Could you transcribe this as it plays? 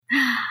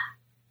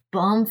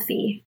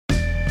Bumpy.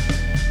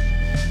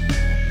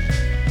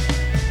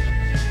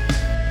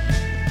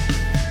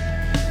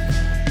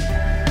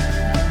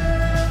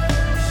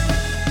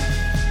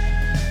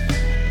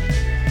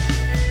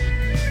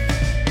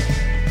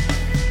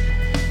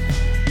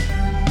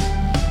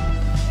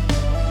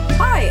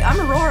 Hi, I'm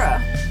Aurora.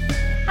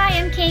 Hi,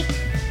 I'm Kate.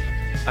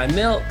 I'm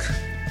Milk.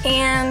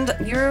 And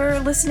you're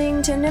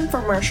listening to an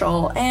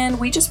infomercial, and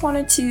we just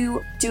wanted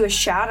to do a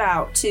shout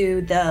out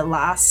to the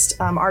last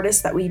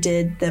artist that we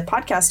did the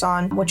podcast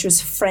on, which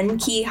was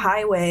Friendkey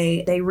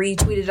Highway. They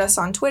retweeted us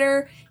on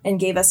Twitter and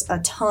gave us a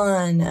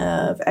ton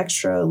of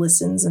extra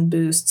listens and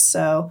boosts.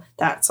 So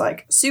that's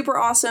like super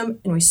awesome,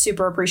 and we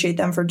super appreciate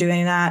them for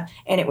doing that.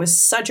 And it was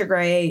such a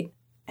great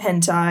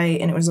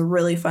hentai, and it was a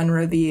really fun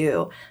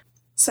review.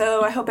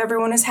 So I hope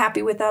everyone is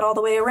happy with that all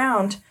the way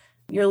around.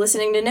 You're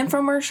listening to an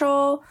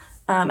infomercial.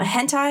 A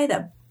hentai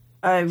that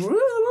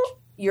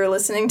you're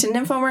listening to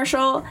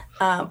Nymphomercial,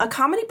 a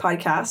comedy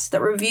podcast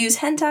that reviews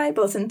hentai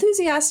both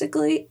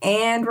enthusiastically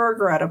and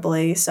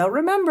regrettably. So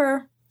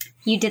remember,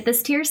 you did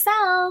this to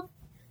yourself.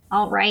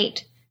 All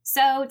right.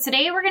 So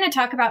today we're going to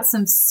talk about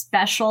some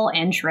special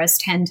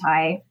interest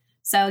hentai.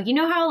 So you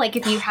know how like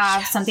if you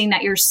have something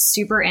that you're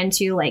super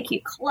into, like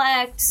you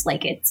collect,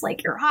 like it's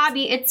like your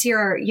hobby, it's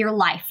your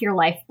life, your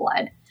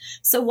lifeblood.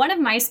 So one of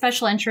my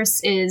special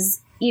interests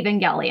is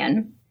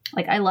Evangelion.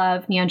 Like, I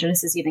love Neon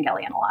Genesis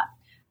Evangelion a lot.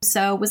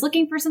 So was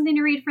looking for something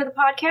to read for the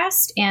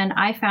podcast, and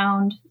I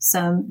found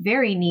some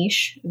very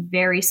niche,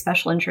 very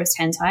special interest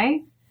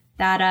hentai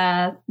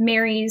that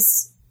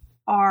marries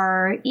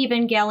our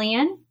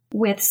Evangelion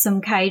with some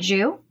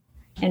kaiju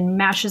and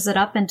mashes it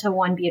up into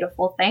one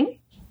beautiful thing.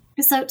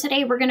 So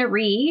today we're going to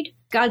read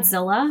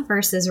Godzilla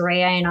vs. Rei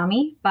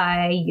Ayanami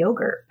by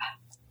Yogurt.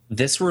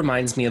 This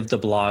reminds me of the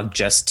blog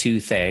Just Two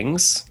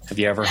Things. Have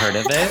you ever heard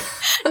of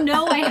it?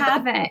 No, I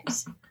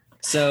haven't.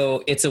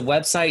 So it's a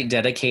website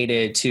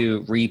dedicated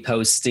to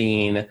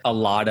reposting a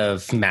lot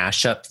of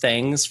mashup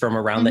things from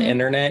around the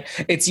internet.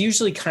 It's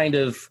usually kind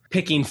of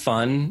picking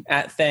fun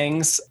at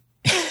things,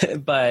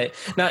 but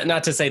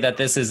not to say that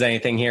this is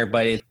anything here,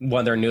 but one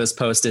of their newest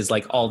posts is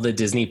like all the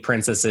Disney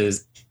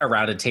princesses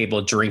around a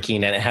table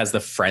drinking, and it has the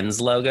Friends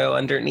logo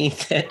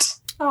underneath it.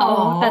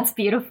 Oh, that's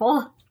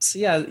beautiful. So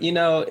yeah, you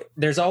know,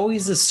 there's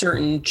always a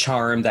certain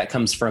charm that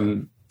comes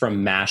from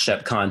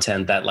mashup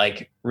content that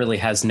like really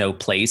has no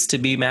place to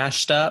be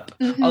mashed up.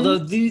 Although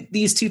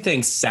these two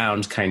things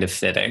sound kind of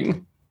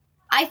fitting.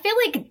 I feel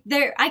like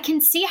I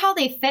can see how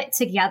they fit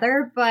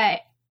together, but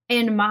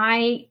in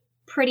my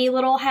pretty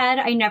little head,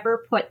 I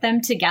never put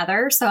them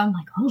together. So I'm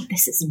like, oh,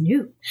 this is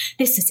new.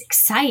 This is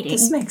exciting.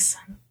 This makes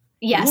sense.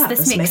 Yes, yeah,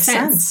 this makes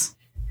sense.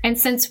 And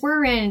since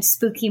we're in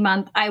spooky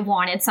month, I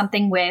wanted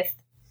something with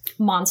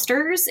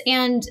monsters.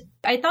 And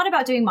I thought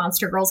about doing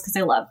Monster Girls because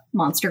I love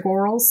Monster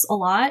Girls a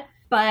lot.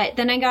 But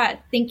then I got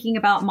thinking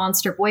about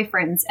monster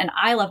boyfriends, and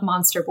I love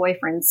monster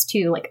boyfriends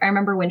too. Like I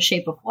remember when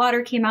Shape of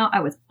Water came out, I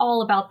was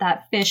all about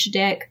that fish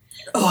dick,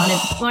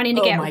 wanting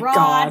to get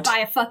rawed by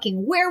a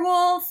fucking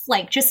werewolf,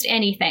 like just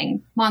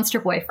anything. Monster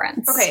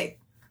boyfriends. Okay,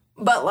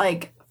 but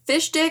like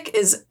fish dick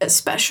is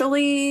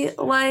especially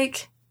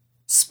like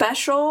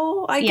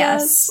special, I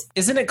guess.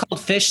 Isn't it called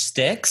Fish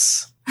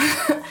Sticks?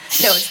 No,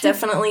 it's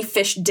definitely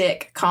fish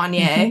dick,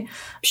 Kanye.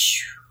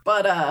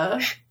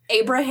 But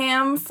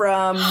Abraham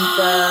from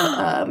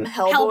the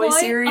Hellboy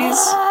series.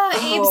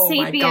 Abe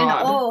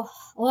Sapien.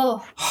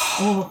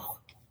 Oh.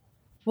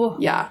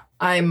 Yeah,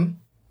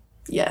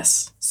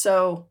 yes.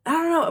 So, I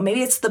don't know.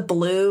 Maybe it's the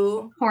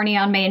blue. Horny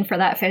on main for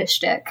that fish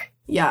stick.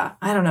 Yeah,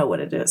 I don't know what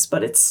it is,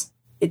 but it's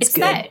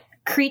good. That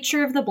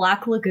Creature of the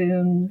Black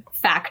Lagoon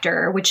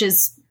factor, which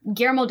is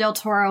Guillermo del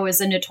Toro is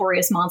a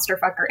notorious monster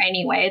fucker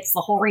anyway. It's the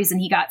whole reason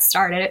he got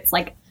started. It's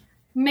like,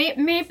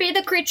 maybe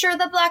the Creature of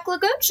the Black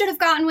Lagoon should have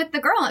gotten with the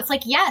girl. It's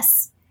like,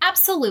 yes,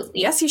 absolutely.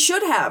 Yes, he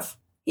should have.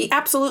 He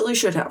absolutely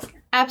should have.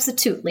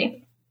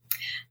 Absolutely.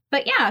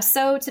 But yeah,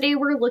 so today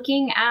we're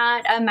looking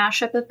at a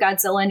mashup of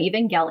Godzilla and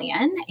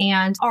Evangelion.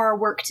 And our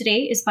work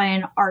today is by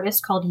an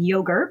artist called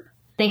Yogurt.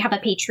 They have a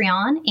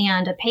Patreon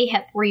and a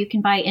PayHip where you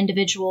can buy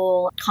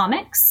individual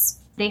comics.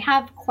 They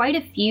have quite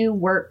a few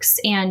works.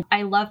 And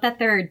I love that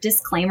their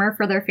disclaimer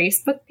for their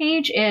Facebook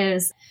page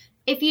is,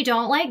 if you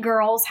don't like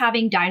girls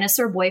having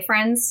dinosaur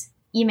boyfriends,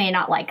 you may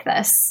not like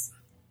this.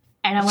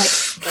 And I'm like,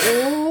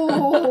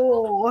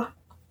 oh,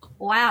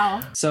 wow.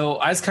 So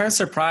I was kind of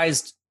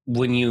surprised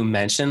when you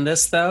mentioned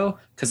this, though,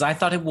 because I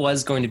thought it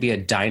was going to be a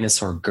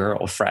dinosaur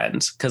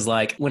girlfriend. Because,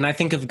 like, when I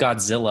think of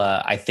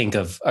Godzilla, I think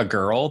of a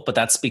girl, but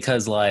that's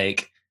because,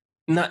 like,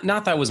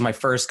 not that was my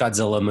first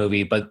Godzilla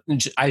movie, but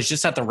I was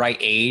just at the right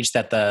age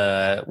that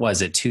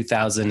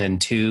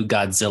 2002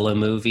 Godzilla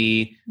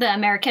movie. The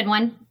American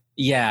one?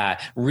 Yeah,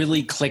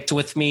 really clicked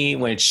with me,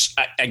 which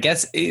I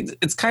guess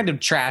it's kind of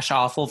trash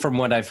awful from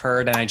what I've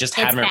heard, and I just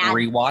haven't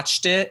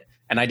rewatched it,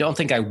 and I don't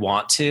think I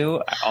want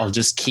to. I'll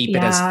just keep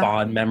it as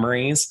fond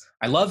memories.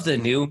 I love the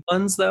new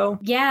ones, though.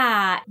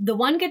 Yeah, the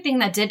one good thing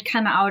that did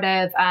come out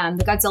of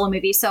the Godzilla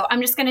movie. So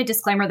I'm just going to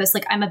disclaimer this.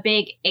 Like, I'm a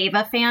big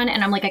Eva fan,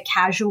 and I'm like a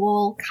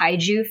casual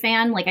kaiju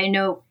fan. Like, I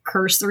know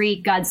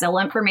cursory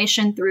Godzilla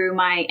information through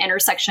my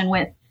intersection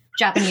with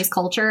Japanese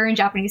culture and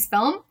Japanese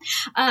film.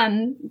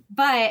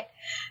 But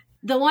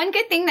the one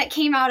good thing that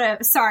came out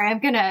of, sorry, I'm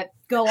going to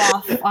go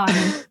off on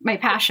my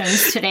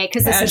passions today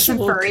because this is some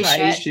furry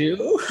shit.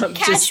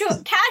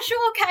 Casual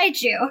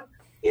kaiju.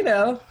 You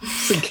know,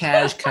 some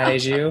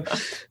kaiju.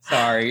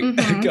 Sorry,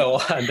 go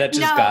on. That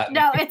just got me.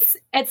 No,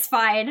 it's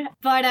fine.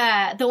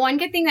 But the one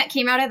good thing that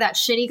came out of that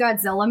shitty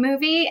Godzilla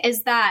movie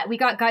is that we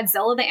got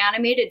Godzilla the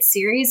animated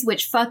series,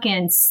 which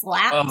fucking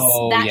slaps.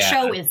 That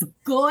show is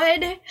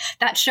good.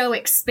 That show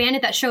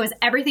expanded. That show is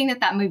everything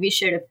that movie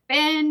should have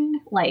been.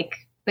 Like,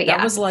 but yeah,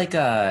 that was like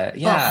I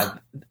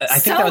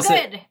think so that was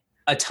good.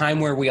 A time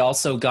where we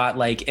also got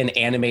like an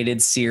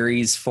animated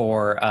series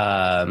for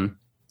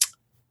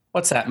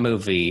what's that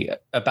movie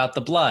about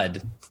the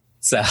blood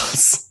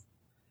cells?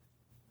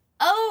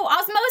 Oh,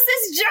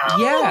 Osmosis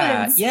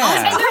Jones!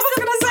 Yeah. And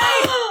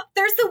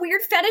there's the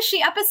weird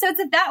fetishy episodes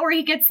of that where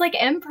he gets like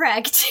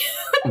impreg.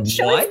 What?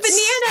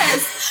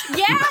 Bananas.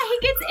 Yeah, he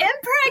gets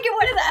impreg in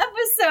one of the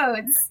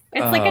episodes.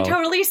 It's like a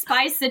Totally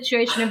Spies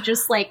situation of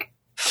just like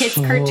kids'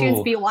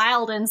 cartoons be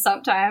wild and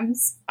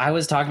sometimes. I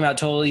was talking about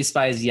Totally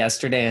Spies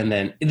yesterday, and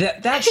then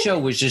that show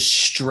was just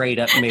straight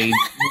up made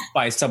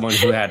by someone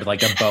who had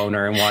like a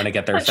boner and wanted to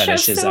get their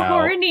fetishes so out.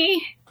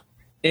 Horny.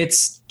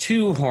 It's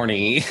too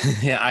horny,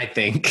 I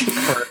think,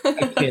 for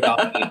a kid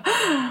audience.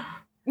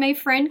 My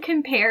friend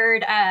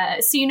compared,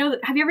 so you know,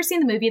 have you ever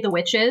seen the movie The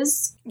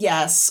Witches?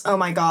 Yes. Oh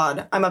my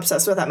God. I'm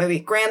obsessed with that movie.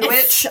 Grand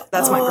Witch.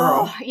 That's my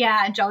girl.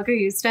 Yeah, Angelica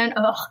Houston.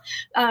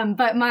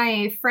 But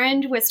my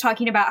friend was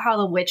talking about how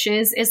The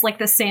Witches is like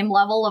the same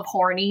level of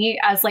horny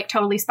as like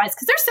Totally Spies.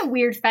 Because there's some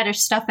weird fetish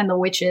stuff in The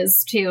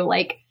Witches too.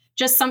 Like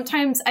just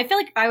sometimes I feel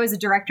like if I was a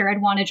director,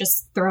 I'd want to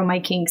just throw my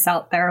kinks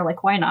out there.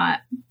 Like, why not?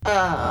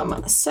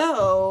 I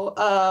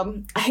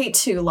hate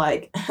to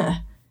like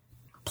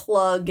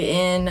plug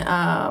in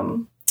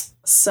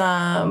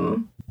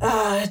some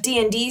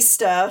D&D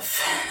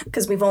stuff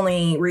because we've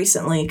only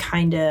recently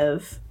kind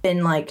of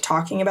been like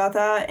talking about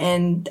that.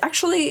 And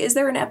actually, is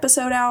there an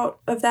episode out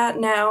of that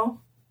now?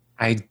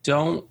 I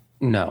don't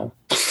know.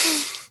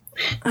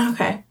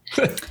 Okay.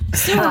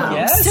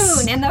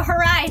 Soon in the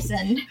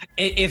horizon.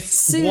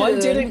 If one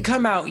didn't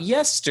come out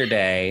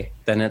yesterday,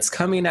 then it's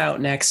coming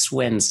out next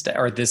Wednesday,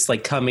 or this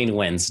like coming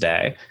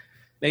Wednesday.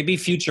 Maybe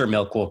Future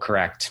Milk will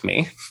correct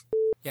me.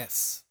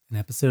 Yes. An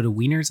episode of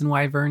Wieners and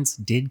Wyverns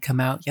did come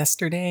out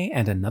yesterday,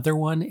 and another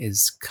one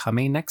is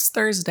coming next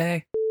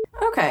Thursday.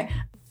 Okay.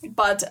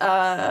 But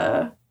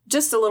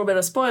just a little bit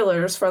of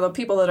spoilers for the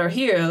people that are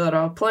here that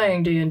are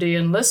playing D&D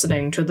and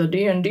listening to the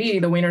D&D,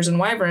 the Wieners and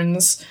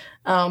Wyverns.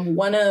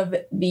 One of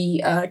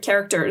the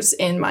characters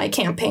in my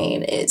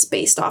campaign is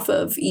based off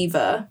of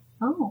Eva.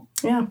 Oh.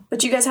 Yeah.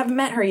 But you guys haven't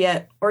met her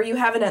yet, or you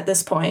haven't at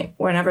this point,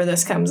 whenever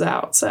this comes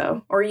out.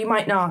 So, or you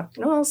might not.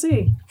 We'll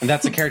see. And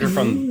that's a character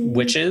from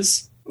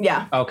Witches?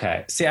 Yeah.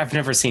 Okay. See, I've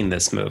never seen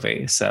this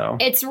movie, so.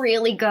 It's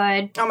really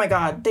good. Oh my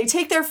God. They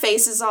take their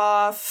faces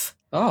off.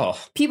 Oh.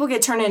 People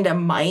get turned into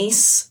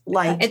mice.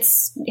 Like,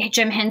 it's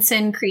Jim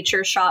Henson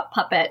Creature Shop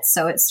puppets,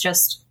 so it's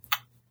just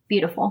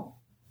beautiful.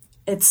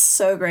 It's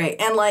so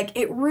great. And like,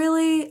 it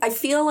really, I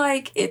feel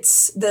like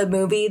it's the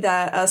movie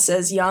that us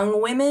as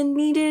young women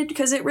needed,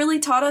 because it really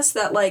taught us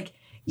that like,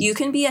 you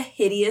can be a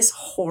hideous,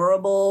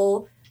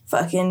 horrible,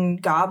 fucking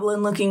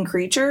goblin looking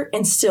creature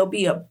and still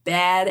be a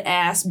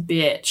badass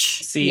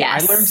bitch. See,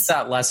 yes. I learned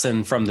that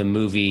lesson from the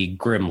movie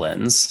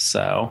Gremlins,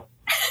 so.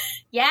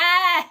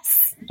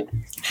 Yes.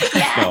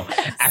 No,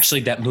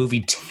 actually, that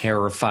movie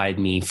terrified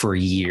me for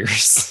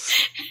years.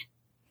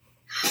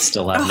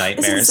 Still have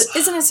nightmares.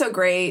 Isn't it so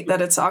great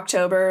that it's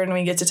October and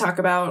we get to talk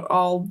about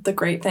all the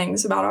great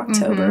things about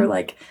October,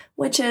 like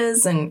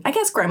witches, and I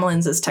guess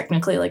Gremlins is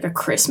technically like a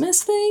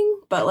Christmas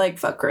thing, but like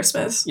fuck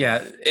Christmas.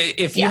 Yeah.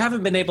 If you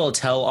haven't been able to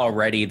tell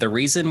already, the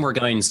reason we're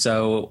going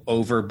so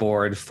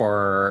overboard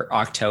for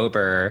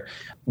October,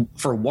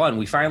 for one,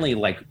 we finally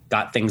like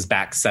got things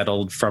back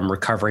settled from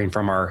recovering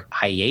from our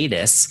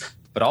hiatus,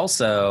 but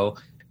also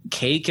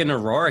Cake and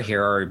Aurora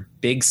here are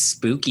big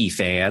spooky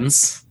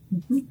fans.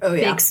 Oh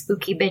yeah, big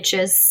spooky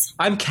bitches.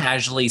 I'm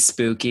casually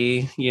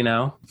spooky, you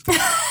know.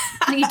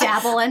 You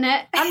dabble in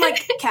it. I'm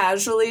like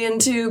casually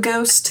into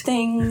ghost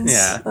things.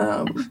 Yeah,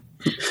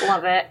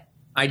 love it.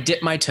 I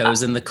dip my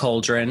toes in the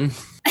cauldron.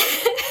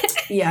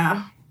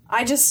 Yeah,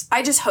 I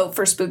just hope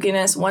for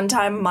spookiness. One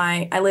time,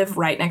 I live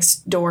right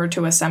next door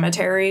to a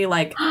cemetery.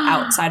 Like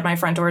outside my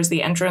front door is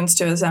the entrance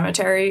to a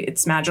cemetery.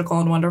 It's magical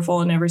and wonderful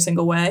in every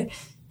single way.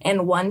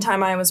 And one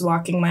time I was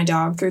walking my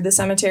dog through the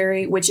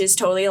cemetery, which is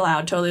totally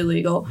allowed, totally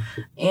legal.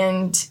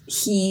 And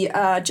he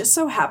just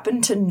so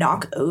happened to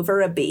knock over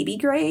a baby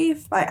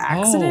grave by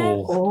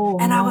accident. Oh.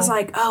 And I was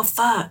like, oh,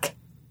 fuck.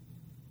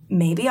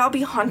 Maybe I'll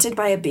be haunted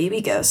by a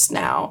baby ghost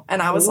now.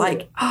 And I was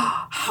like,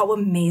 oh, how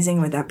amazing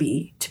would that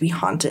be to be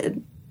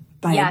haunted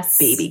by a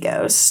baby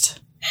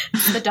ghost?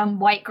 The dumb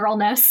white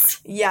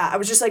girlness. Yeah, I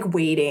was just like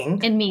waiting.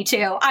 And me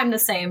too. I'm the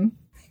same.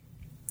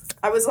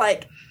 I was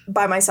like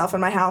by myself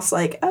in my house,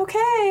 like,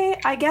 okay,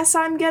 I guess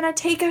I'm gonna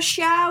take a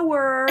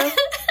shower.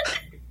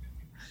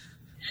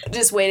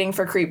 Just waiting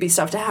for creepy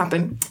stuff to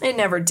happen. It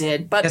never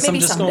did, but Guess maybe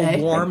I'm just someday.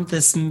 gonna warm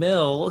this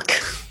milk.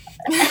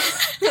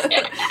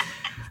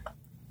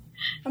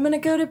 I'm gonna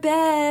go to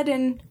bed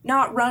and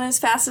not run as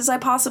fast as I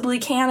possibly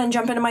can and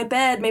jump into my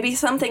bed. Maybe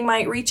something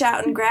might reach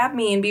out and grab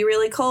me and be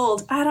really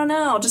cold. I don't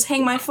know. Just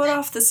hang my foot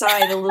off the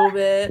side a little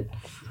bit.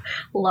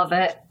 Love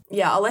it.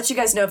 Yeah, I'll let you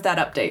guys know if that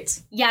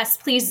updates. Yes,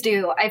 please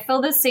do. I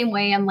feel the same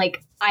way. And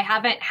like, I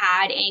haven't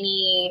had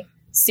any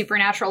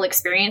supernatural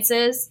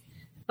experiences,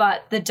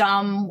 but the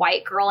dumb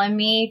white girl in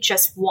me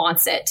just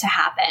wants it to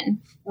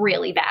happen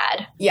really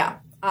bad. Yeah,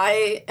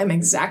 I am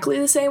exactly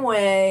the same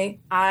way.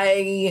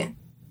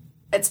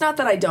 It's not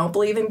that I don't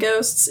believe in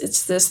ghosts.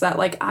 It's this that,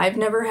 like, I've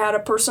never had a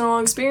personal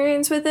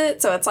experience with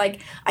it. So it's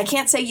like, I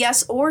can't say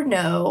yes or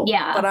no.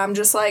 Yeah. But I'm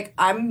just like,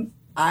 I'm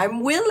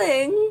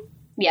willing.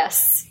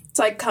 Yes. It's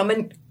like, come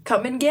and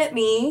get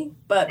me.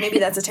 But maybe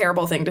that's a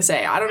terrible thing to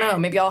say. I don't know.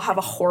 Maybe I'll have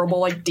a horrible,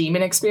 like,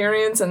 demon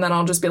experience. And then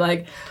I'll just be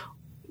like,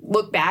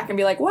 look back and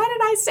be like, why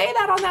did I say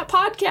that on that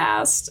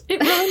podcast?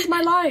 It ruined my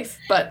life.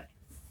 But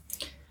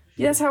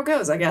yeah, that's how it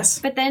goes, I guess.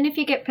 But then if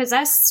you get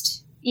possessed,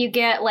 you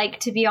get, like,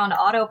 to be on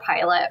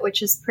autopilot,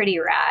 which is pretty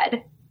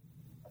rad.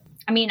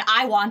 I mean,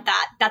 I want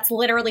that. That's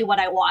literally what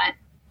I want.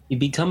 You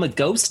become a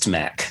ghost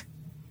mech.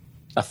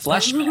 A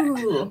flesh mech.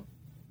 Ooh.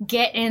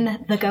 Get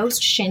in the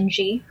ghost,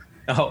 Shinji.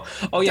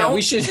 Oh yeah,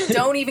 we should.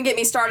 Don't even get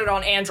me started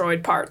on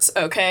android parts,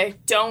 okay?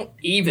 Don't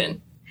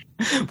even.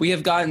 We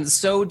have gotten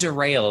so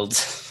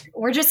derailed.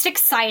 We're just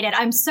excited.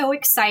 I'm so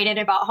excited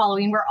about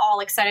Halloween. We're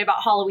all excited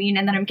about Halloween,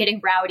 and then I'm getting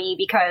rowdy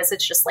because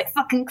it's just like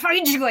fucking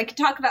kaiju. I can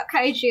talk about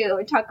kaiju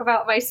and talk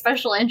about my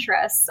special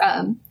interests.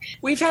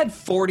 We've had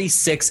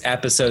 46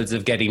 episodes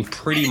of getting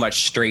pretty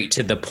much straight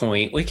to the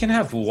point. We can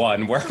have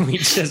one where we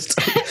just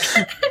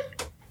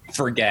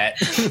forget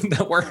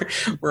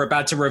that we're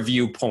about to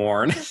review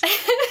porn.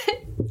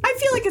 I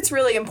feel like it's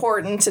really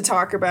important to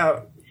talk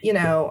about, you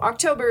know,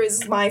 October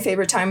is my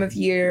favorite time of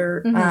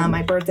year. Mm-hmm.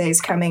 My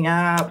birthday's coming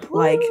up.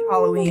 Like,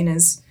 Halloween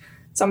is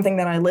something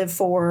that I live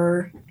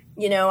for.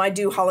 You know, I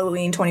do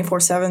Halloween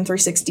 24/7,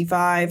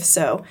 365.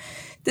 So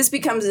this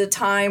becomes a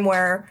time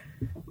where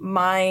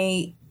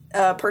my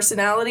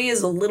personality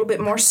is a little bit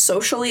more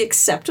socially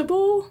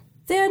acceptable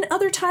than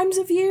other times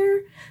of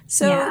year.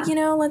 So, Yeah. you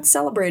know, let's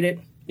celebrate it.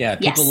 Yeah,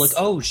 people Yes. look,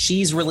 oh,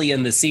 she's really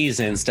in the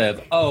season instead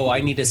of, oh, I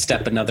need to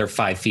step another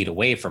 5 feet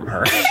away from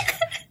her.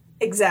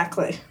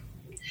 Exactly.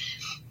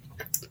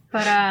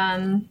 But,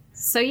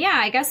 so yeah,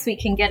 I guess we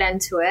can get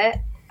into it.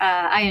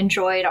 I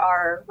enjoyed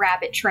our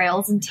rabbit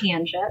trails and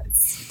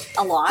tangents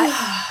a lot.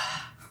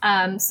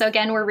 So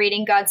again, we're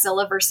reading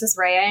Godzilla vs.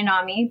 Ray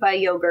Ayanami by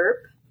Yogurt.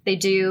 They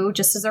do,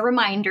 just as a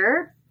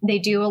reminder, they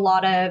do a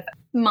lot of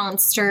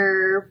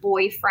monster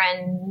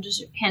boyfriend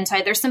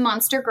hentai. There's some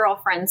monster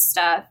girlfriend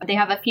stuff. They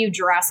have a few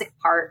Jurassic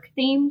Park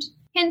themed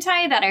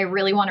hentai that I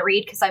really want to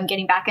read because I'm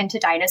getting back into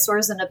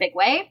dinosaurs in a big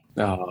way.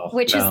 Oh,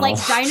 Which is no. like,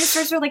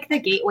 dinosaurs are like the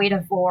gateway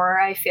to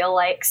vor, I feel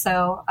like.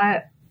 So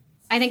I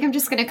think I'm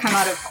just going to come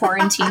out of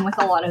quarantine with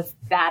a lot of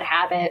bad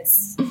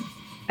habits.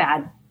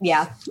 Bad,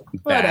 yeah.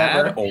 Bad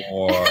Whatever.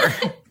 or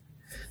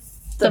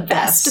The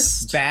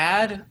best.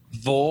 bad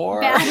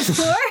vor. Bad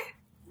vor?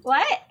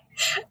 What?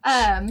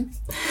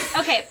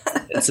 Okay.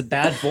 It's a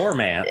bad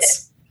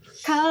vormance.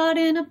 Caught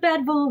in a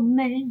bad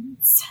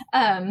romance.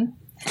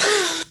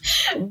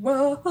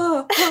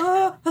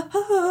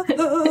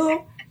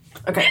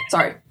 Okay,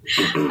 sorry.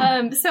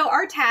 So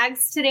our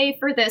tags today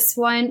for this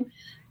one,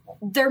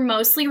 they're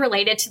mostly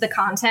related to the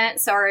content.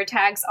 So our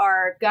tags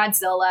are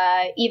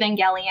Godzilla,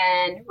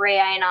 Evangelion, Ray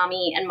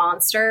Ayanami, and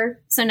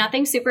Monster. So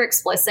nothing super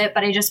explicit,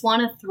 but I just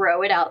want to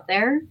throw it out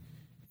there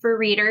for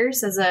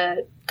readers as a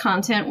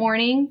content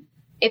warning.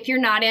 If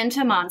you're not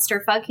into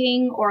monster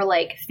fucking or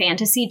like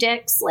fantasy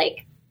dicks,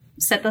 like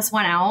set this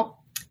one out.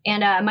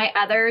 And my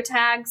other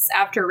tags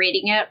after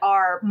reading it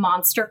are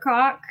monster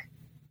cock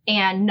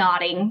and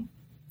nodding.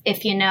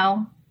 If you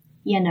know,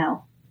 you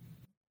know.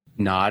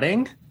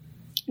 Nodding?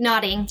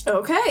 Nodding.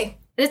 Okay.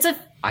 It's a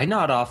I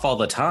nod off all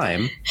the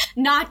time.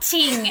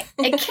 knotting.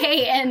 A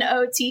Knotting.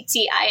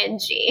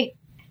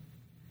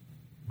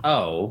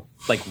 Oh,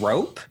 like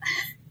rope?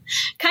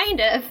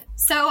 Kind of.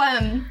 So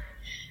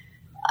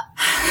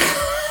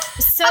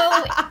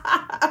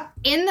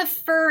in the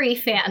furry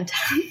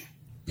fandom,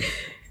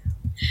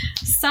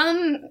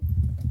 some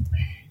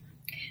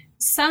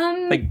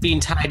Like being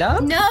tied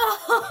up? no,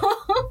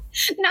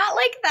 not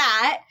like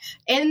that.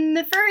 In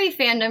the furry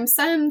fandom,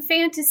 some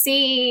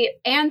fantasy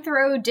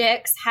anthro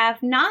dicks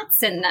have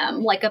knots in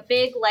them, like a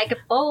big, like a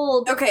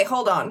bold. Okay,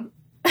 hold on.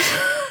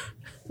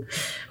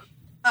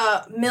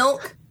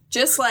 Milk,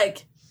 just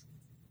like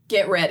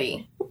get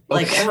ready.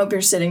 Like, Okay. I hope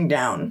you're sitting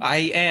down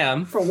I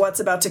am. for what's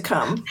about to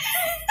come.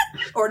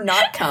 Or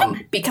not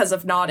come because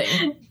of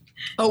nodding.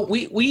 Oh,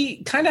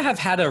 we kind of have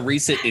had a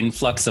recent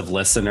influx of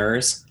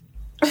listeners.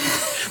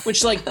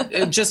 Which,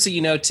 like, just so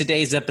you know,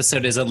 today's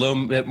episode is a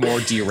little bit more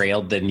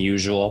derailed than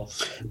usual.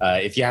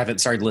 If you haven't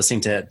started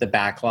listening to the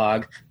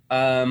backlog,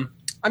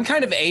 I'm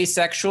kind of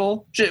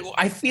asexual.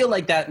 I feel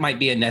like that might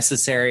be a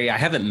necessary. I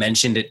haven't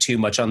mentioned it too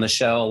much on the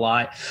show a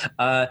lot.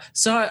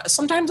 So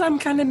sometimes I'm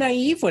kind of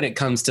naive when it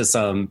comes to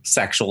some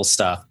sexual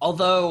stuff.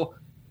 Although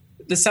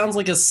this sounds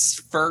like a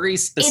furry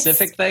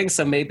specific thing,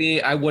 so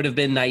maybe I would have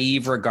been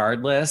naive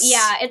regardless.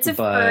 Yeah, it's a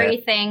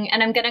furry thing.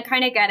 And I'm going to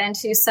kind of get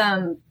into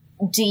some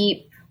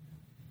deep,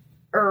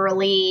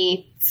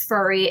 early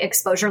furry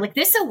exposure. Like,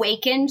 this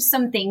awakened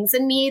some things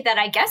in me that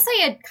I guess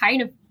I had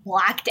kind of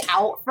blacked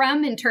out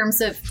from in terms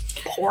of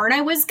porn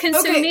I was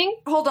consuming.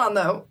 Okay, hold on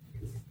though.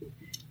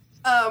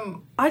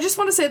 I just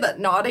want to say that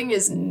nodding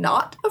is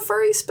not a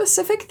furry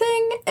specific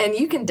thing, and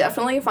you can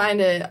definitely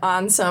find it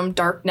on some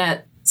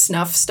darknet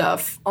snuff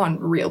stuff on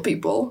real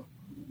people.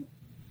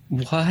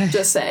 What?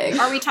 Just saying.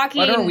 Are we talking?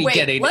 What are we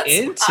getting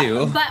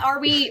into? But are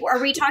we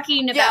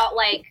talking about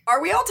like?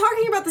 Are we all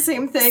talking about the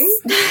same thing?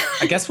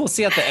 I guess we'll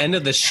see at the end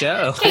of the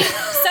show. Okay,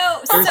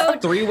 so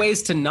 3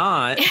 ways to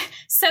nod.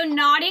 So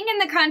nodding in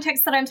the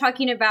context that I'm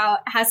talking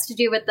about has to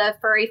do with the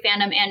furry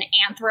fandom and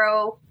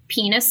anthro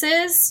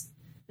penises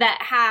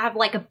that have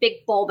like a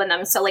big bulb in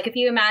them. So like if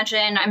you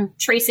imagine, I'm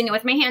tracing it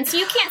with my hand, so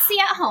you can't see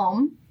at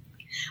home.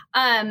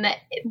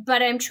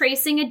 But I'm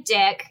tracing a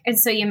dick, and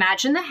so you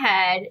imagine the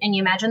head and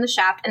you imagine the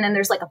shaft, and then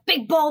there's like a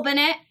big bulb in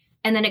it,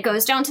 and then it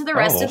goes down to the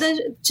rest of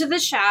the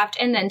shaft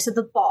and then to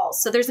the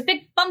balls. So there's a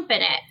big bump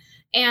in it.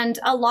 And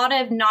a lot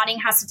of nodding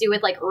has to do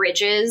with like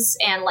ridges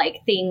and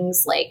like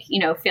things like,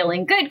 you know,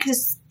 feeling good,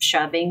 because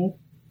shoving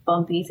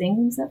bumpy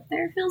things up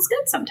there feels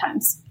good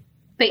sometimes.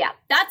 But yeah,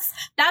 that's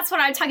what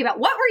I'm talking about.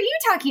 What were you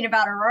talking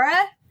about,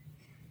 Aurora?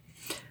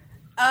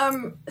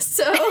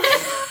 So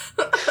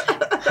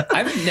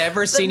I've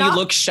never seen you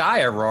look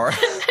shy, Aurora.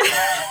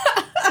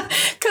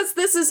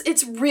 Because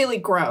it's really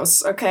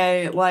gross,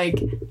 okay?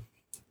 Like,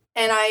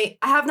 and I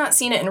have not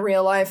seen it in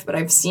real life, but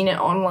I've seen it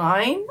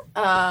online.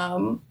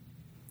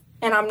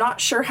 And I'm not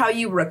sure how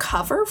you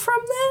recover from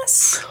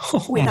this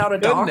without a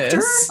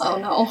doctor.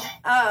 Oh,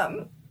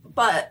 no.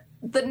 But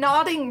the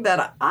nodding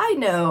that I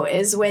know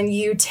is when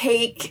you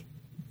take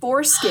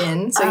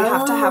foreskin, so you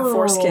have to have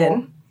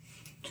foreskin.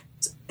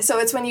 So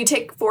it's when you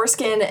take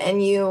foreskin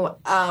and you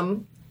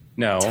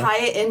tie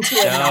it into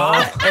a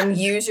knot and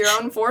use your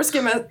own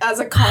foreskin as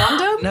a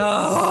condom.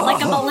 No.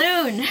 Like a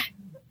balloon.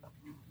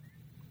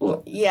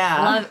 Well,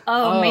 yeah.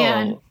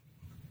 Man.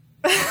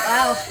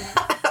 Wow.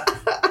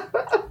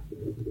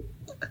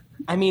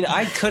 I mean,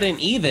 I couldn't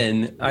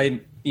even,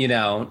 to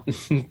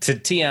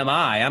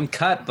TMI, I'm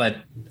cut, but,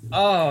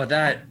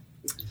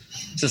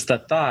 just the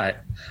thought.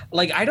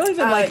 Like, I don't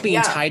even like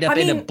being tied up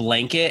in a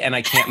blanket and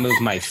I can't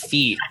move my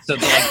feet. So,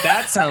 like,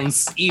 that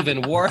sounds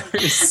even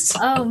worse.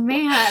 Oh,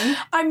 man.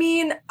 I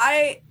mean,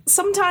 I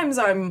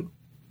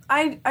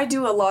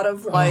do a lot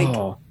of,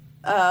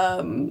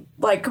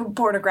 like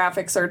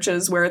pornographic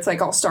searches where it's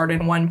like I'll start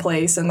in one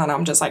place and then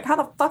I'm just like, how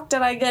the fuck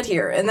did I get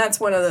here? And that's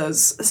one of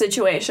those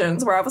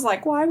situations where I was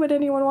like, why would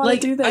anyone want to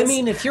do this? I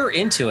mean, if you're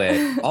into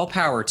it, all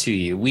power to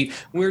you.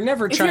 We're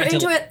never trying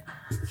to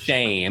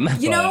shame.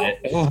 You know,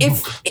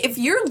 if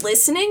you're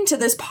listening to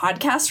this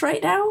podcast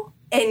right now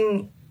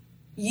and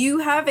you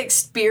have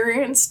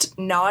experienced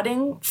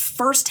nodding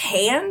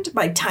firsthand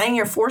by tying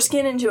your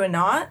foreskin into a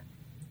knot,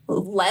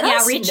 let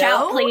us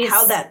know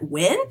how that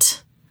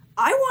went.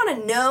 I want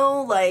to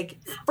know, like,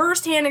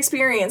 firsthand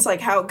experience,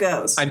 like, how it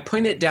goes. I'm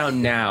putting it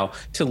down now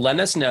to let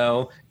us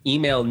know.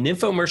 Email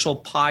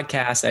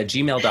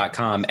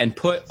nymphomercialpodcast@gmail.com and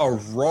put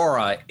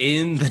Aurora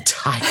in the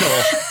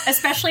title.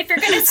 Especially if you're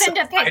going to send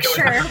a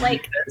picture.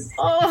 Like,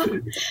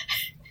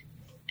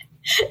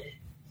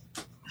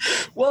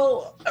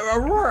 Well,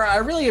 Aurora, I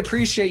really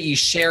appreciate you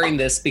sharing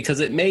this because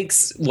it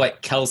makes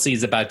what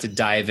Kelsey's about to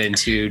dive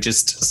into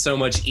just so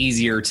much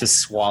easier to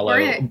swallow.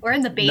 We're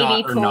in the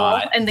baby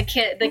pool, and the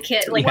kid,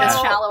 like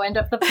the shallow end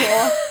of the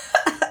pool.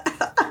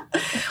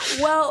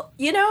 Well,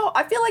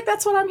 I feel like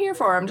that's what I'm here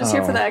for. I'm just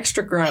here for the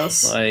extra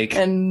gross,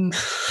 and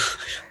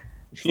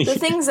the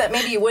things that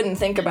maybe you wouldn't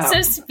think about.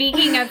 So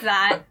speaking of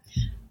that,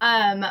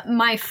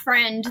 my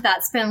friend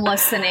that's been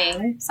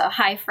listening, so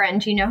hi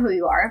friend, you know who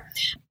you are.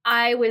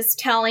 I was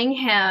telling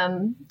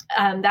him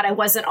that I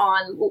wasn't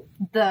on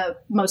the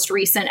most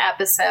recent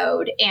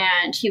episode,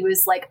 and he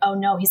was like, oh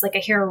no, he's like, I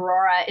hear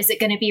Aurora, is it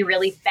going to be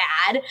really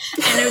bad?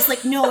 And I was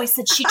like, no, I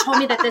said, she told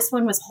me that this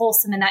one was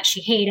wholesome and that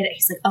she hated it.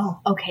 He's like, oh,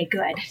 okay,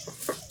 good.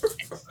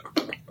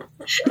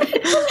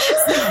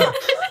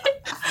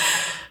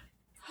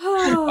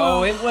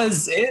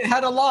 It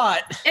had a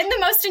lot. In the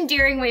most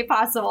endearing way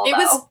possible, It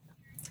was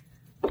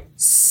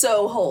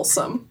so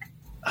wholesome.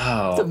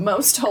 Oh, the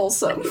most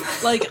wholesome.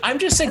 Like, I'm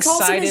just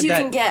excited as you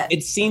that can get.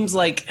 It seems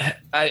like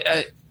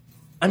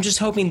I'm just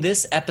hoping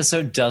this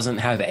episode doesn't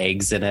have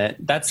eggs in it.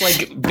 That's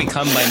like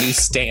become my new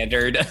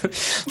standard.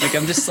 Like,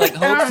 I'm just like,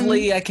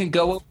 hopefully I can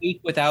go a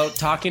week without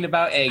talking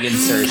about egg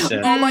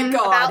insertion. Oh my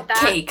god,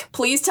 Cake!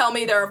 Please tell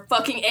me there are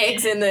fucking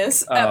eggs in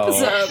this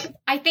episode.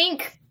 I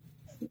think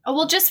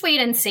we'll just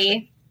wait and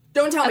see.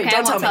 Don't tell me. Okay,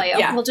 Don't I won't tell you.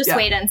 Yeah, We'll just yeah.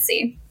 wait and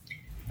see.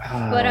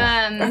 But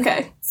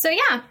Okay. So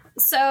yeah.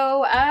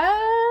 So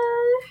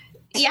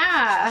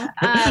yeah.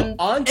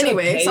 On to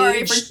Anyway, page-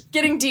 sorry for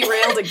getting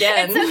derailed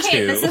again. It's okay.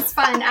 Two. This is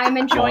fun. I'm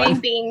enjoying One.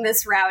 being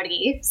this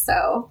rowdy.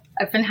 So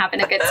I've been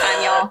having a good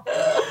time, y'all.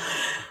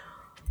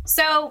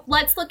 So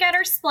let's look at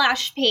our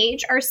splash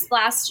page. Our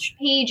splash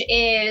page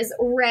is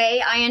Rei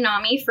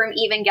Ayanami from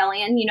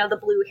Evangelion. You know, the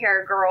blue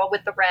hair girl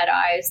with the red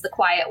eyes, the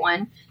quiet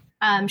one.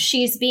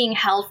 She's being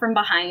held from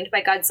behind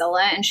by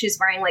Godzilla, and she's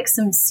wearing like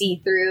some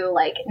see-through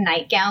like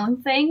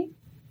nightgown thing.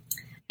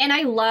 And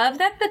I love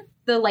that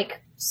the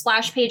like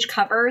splash page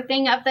cover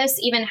thing of this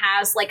even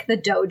has like the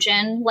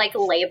Dojin like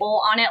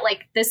label on it.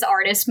 Like this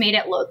artist made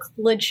it look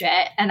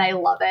legit, and I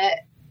love it.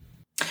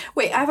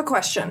 Wait, I have a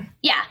question.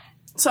 Yeah.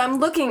 So I'm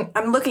looking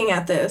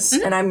at this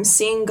and I'm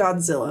seeing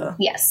Godzilla.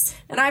 Yes.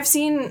 And I've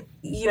seen,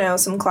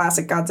 some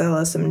classic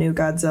Godzilla, some new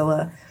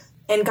Godzilla.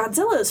 And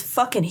Godzilla is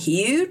fucking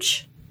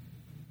huge.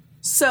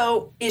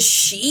 So is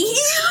she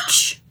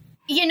huge?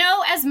 You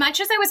know, as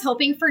much as I was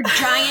hoping for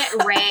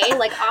giant Rei,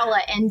 like a la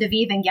End of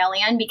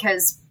Evangelion,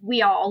 because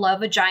we all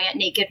love a giant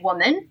naked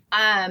woman,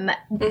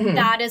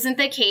 that isn't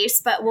the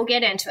case, but we'll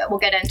get into it. We'll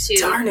get into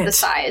Darn it. the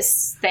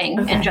size thing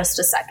in just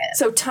a second.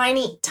 So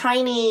tiny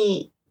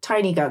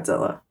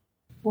Godzilla.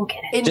 We'll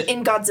get it.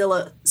 In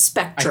Godzilla I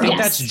spectrum. think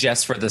Yes. that's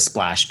just for the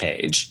splash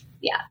page.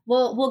 Yeah,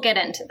 we'll get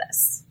into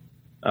this.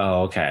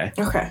 Oh, okay.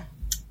 Okay.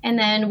 And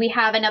then we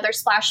have another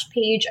splash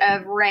page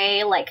of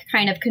Rei, like,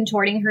 kind of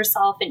contorting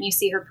herself, and you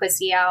see her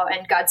pussy out,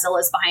 and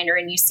Godzilla's behind her,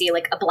 and you see,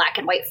 like, a black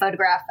and white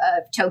photograph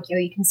of Tokyo.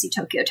 You can see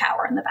Tokyo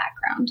Tower in the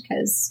background,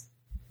 because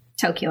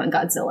Tokyo and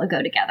Godzilla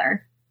go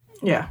together.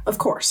 Yeah, of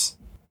course.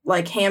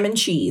 Like ham and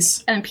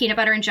cheese. And peanut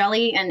butter and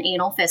jelly and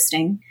anal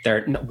fisting.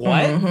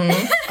 What?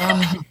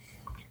 Mm-hmm.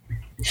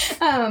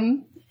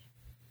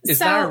 Is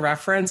So- that a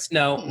reference?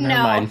 No, never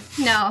No, mind.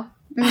 no.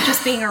 I'm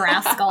just being a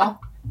rascal.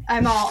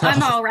 I'm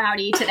all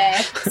rowdy today,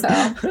 so...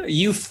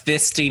 You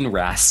fisting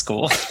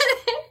rascal.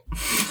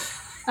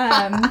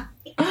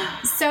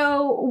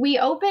 So we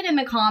open in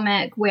the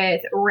comic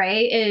with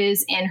Rei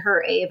is in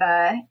her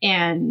Ava,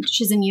 and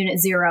she's in Unit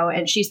 0,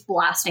 and she's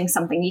blasting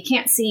something. You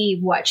can't see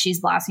what she's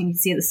blasting. You can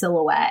see the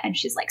silhouette, and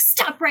she's like,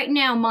 "Stop right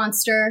now,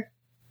 monster!"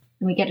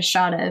 And we get a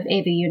shot of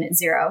Ava Unit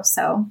 0,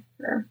 so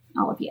for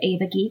all of you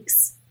Ava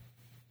geeks.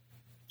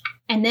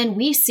 And then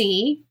we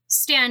see,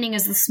 standing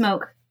as the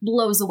smoke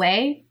blows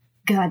away,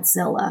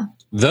 Godzilla.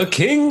 The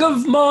king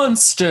of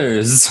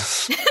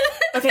monsters.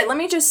 Okay, let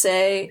me just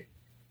say,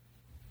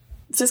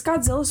 this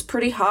Godzilla's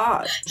pretty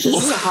hot. This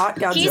is a hot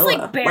Godzilla. He's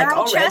like barrel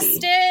already.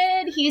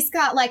 chested. He's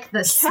got like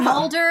the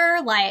smolder,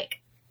 like,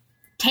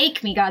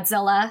 take me,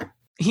 Godzilla.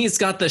 He's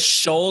got the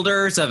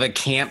shoulders of a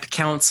camp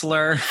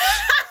counselor.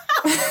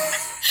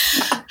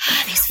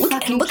 These Look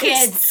fucking at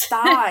his kids.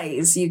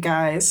 thighs, you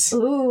guys.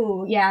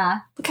 Ooh, yeah.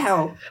 Look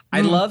how.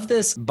 I love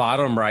this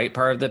bottom right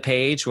part of the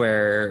page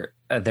where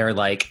they're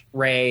like,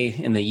 Rei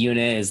in the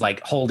unit is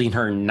like holding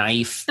her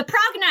knife The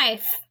prog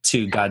knife.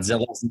 to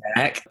Godzilla's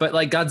neck. But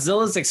like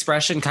Godzilla's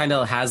expression kind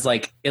of has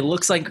like, it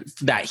looks like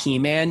that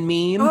He-Man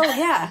meme. Oh,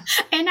 yeah.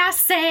 And I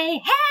say,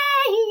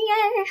 hey,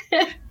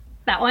 yeah.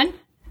 That one.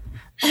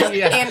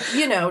 Yeah.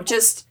 And,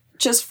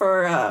 just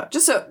for,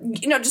 just a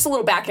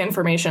little back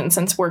information,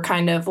 since we're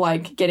kind of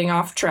like getting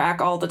off track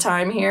all the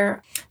time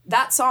here.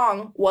 That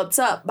song, What's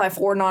Up by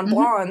Four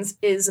Non-Blondes,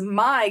 is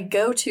my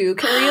go-to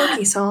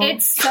karaoke song.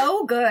 It's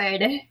so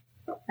good.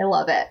 I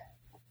love it.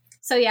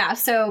 So yeah,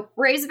 so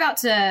Rei's about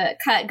to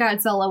cut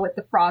Godzilla with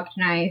the prog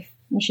knife,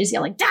 and she's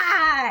yelling,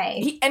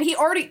 "Die!"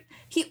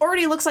 He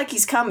already looks like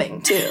he's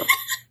coming, too.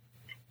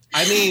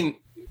 I mean,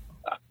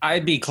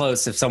 I'd be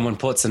close if someone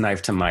puts a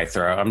knife to my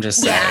throat. I'm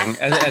just saying.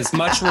 As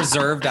much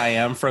reserved I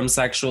am from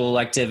sexual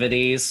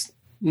activities,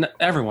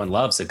 everyone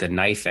loves a good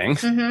knifing.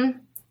 Mm-hmm.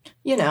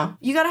 You got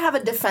to have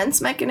a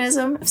defense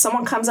mechanism. If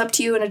someone comes up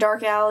to you in a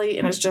dark alley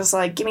and is just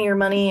like, "Give me your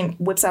money," and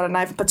whips out a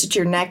knife and puts it to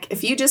your neck,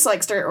 if you just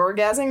like start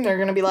orgasming, they're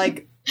going to be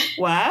like,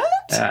 "What?"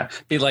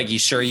 Be like, "You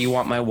sure you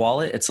want my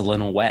wallet? It's a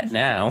little wet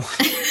now."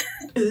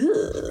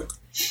 Ugh.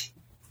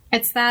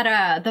 It's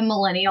that the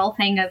millennial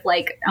thing of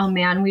like, oh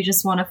man, we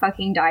just want to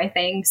fucking die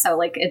thing. So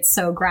like, it's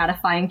so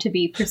gratifying to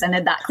be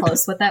presented that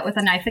close with it with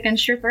a knife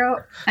against your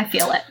throat. I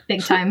feel it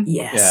big time.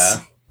 Yes.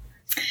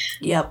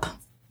 Yeah. Yep.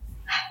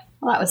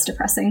 Well, that was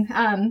depressing.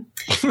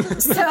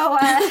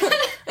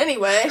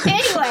 Anyway,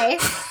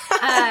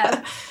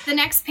 the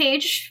next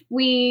page,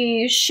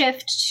 we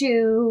shift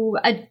to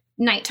a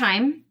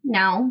nighttime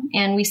now,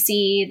 and we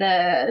see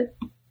the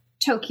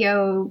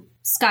Tokyo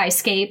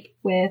skyscape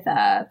with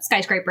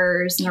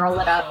skyscrapers, and they're all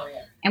lit up.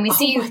 And we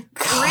see my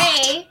God.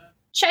 Rei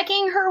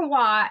checking her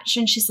watch,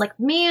 and she's like,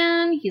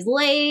 man, he's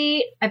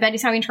late. I bet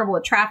he's having trouble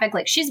with traffic.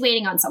 Like, she's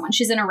waiting on someone.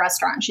 She's in a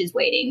restaurant. She's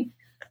waiting.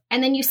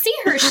 And then you see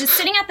her, she's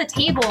sitting at the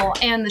table,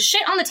 and the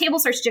shit on the table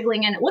starts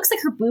jiggling, and it looks like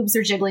her boobs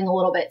are jiggling a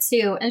little bit,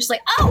 too. And she's like,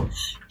 oh,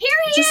 here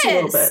he Just is. a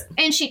little bit.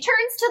 And she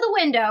turns to the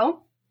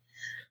window,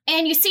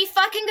 and you see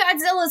fucking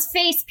Godzilla's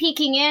face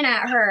peeking in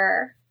at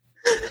her.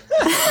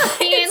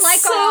 Being like,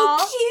 so oh,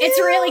 cute. it's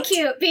really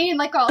cute. Being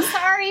like, oh,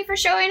 sorry for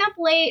showing up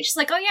late. She's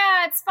like, oh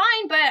yeah, it's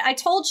fine, but I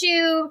told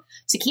you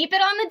to keep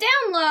it on the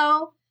down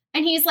low.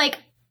 And he's like,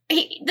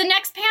 the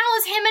next panel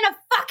is him in a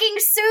fucking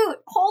suit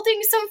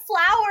holding some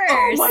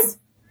flowers.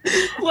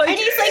 Oh my. And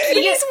he's like, And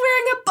he's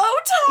wearing a bow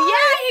tie.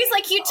 yeah, he's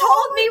like, you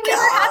told me we were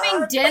God.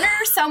 having dinner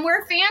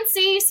somewhere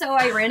fancy, so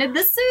I rented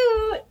the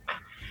suit.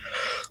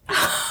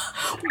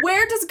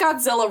 Where does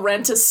Godzilla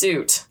rent a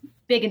suit?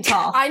 Big and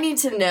tall. I need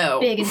to know.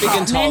 Big and Big tall.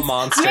 and tall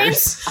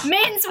monsters.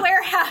 Men's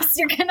Warehouse.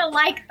 You're gonna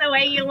like the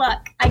way you look.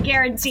 I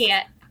guarantee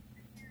it.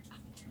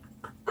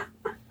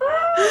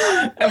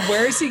 And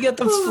where does he get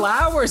the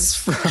flowers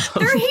from?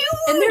 They're huge.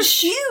 And they're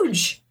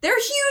huge. They're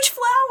huge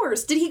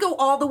flowers. Did he go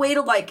all the way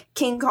to like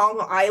King Kong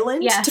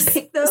Island Yes. to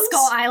pick those?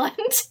 Skull Island.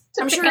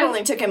 I'm sure it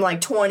only took him like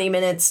 20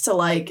 minutes to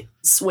like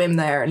swim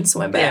there and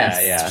swim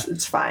back. Yeah.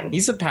 It's fine.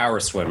 He's a power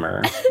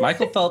swimmer.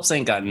 Michael Phelps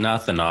ain't got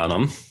nothing on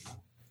him.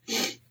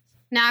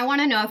 Now I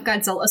want to know if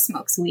Godzilla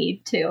smokes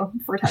weed too.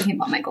 If we're talking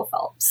about Michael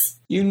Phelps.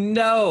 You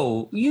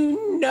know,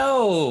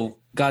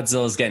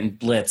 Godzilla's getting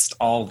blitzed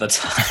all the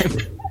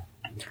time.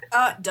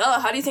 Duh.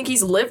 How do you think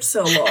he's lived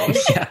so long?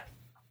 Yeah.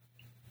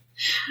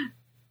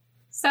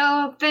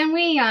 So then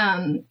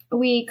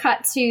we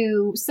cut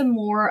to some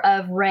more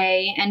of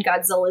Ray and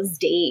Godzilla's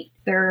date.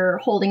 They're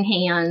holding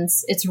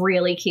hands. It's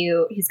really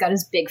cute. He's got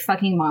his big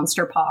fucking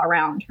monster paw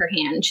around her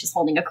hand. She's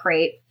holding a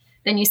crate.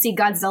 Then you see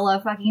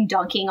Godzilla fucking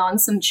dunking on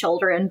some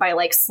children by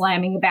like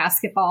slamming a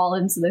basketball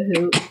into the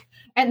hoop.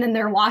 And then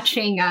they're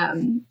watching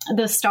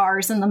the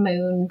stars and the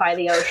moon by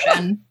the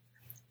ocean.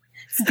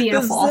 It's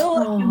beautiful.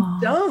 Godzilla can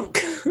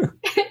dunk.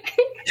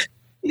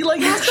 He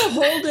like has to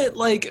hold it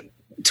like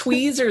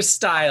tweezer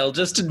style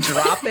just to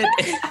drop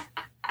it.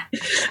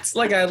 It's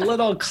like a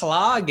little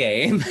claw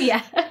game.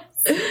 Yes.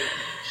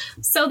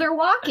 So they're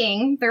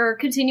walking, they're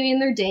continuing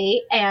their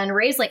date, and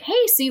Ray's like,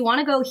 hey, so you want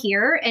to go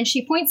here? And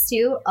she points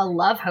to a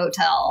love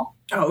hotel.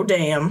 Oh,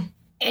 damn.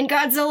 And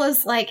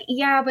Godzilla's like,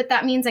 yeah, but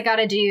that means I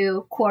gotta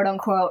do, quote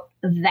unquote,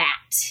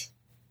 that.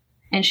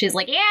 And she's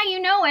like, yeah, you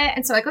know it.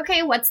 And so like,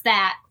 okay, what's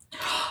that?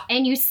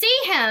 And you see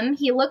him,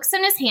 he looks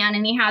in his hand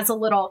and he has a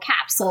little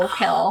capsule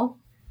pill.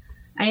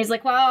 And he's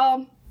like,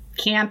 well,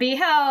 can't be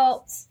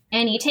helped.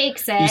 And he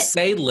takes it. You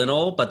say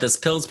little, but this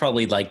pill's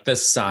probably like the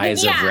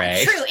size of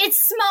Ray. True. It's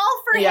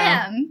small for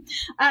him.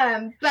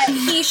 But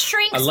he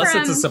shrinks Unless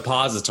from... it's a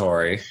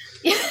suppository.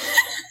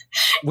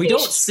 We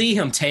don't see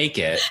him take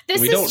it. This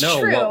We is don't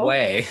know true. what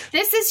way.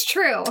 This is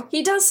true.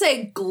 He does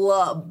say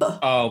glub, Oh,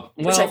 well,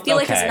 which I feel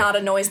like okay. is not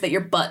a noise that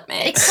your butt It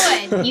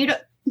makes. could. You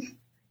don't...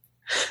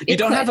 You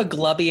don't could. have a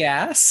glubby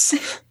ass?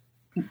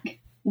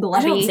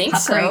 Glubby, I don't think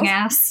so. puckering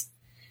ass.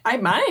 I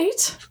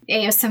might.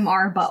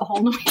 ASMR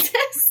butthole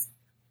noises.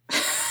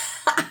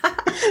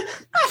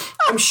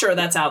 I'm sure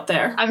that's out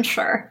there. I'm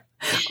sure.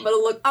 I'm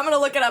gonna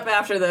look it up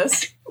after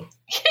this.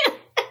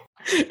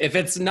 If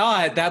it's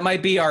not, that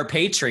might be our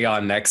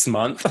Patreon next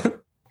month.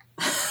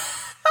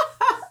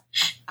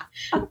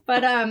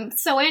 But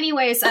so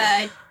anyways,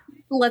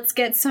 let's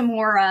get some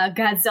more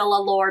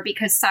Godzilla lore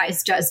because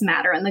size does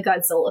matter in the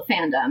Godzilla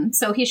fandom.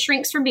 So he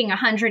shrinks from being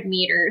 100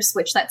 meters,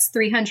 which that's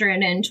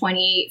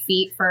 328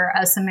 feet for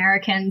us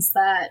Americans,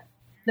 that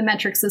the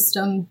metric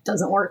system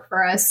doesn't work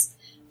for us,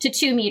 to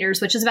 2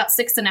 meters, which is about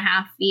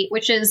 6.5 feet,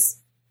 which is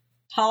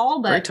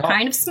tall, Very but tall.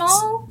 kind of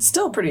small.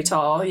 Still pretty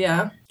tall,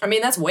 yeah. I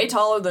mean, that's way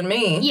taller than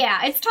me.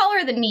 Yeah, it's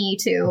taller than me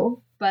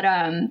too, but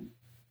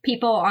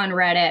people on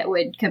Reddit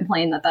would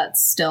complain that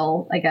that's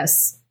still, I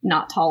guess,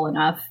 not tall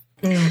enough.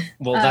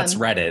 Well, that's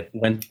Reddit.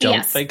 When don't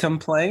yes. they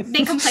complain?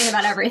 They complain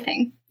about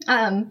everything.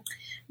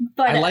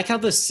 But I like how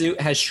the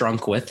suit has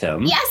shrunk with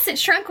him. yes, it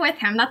shrunk with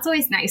him. That's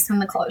always nice when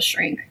the clothes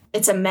shrink.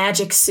 It's a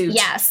magic suit.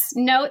 Yes.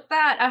 Note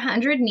that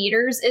 100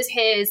 meters is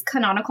his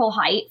canonical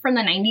height from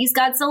the 90s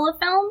Godzilla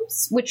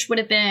films, which would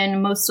have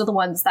been most of the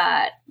ones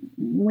that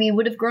we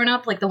would have grown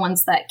up, like the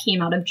ones that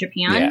came out of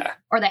Japan Yeah.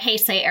 or the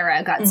Heisei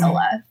era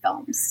Godzilla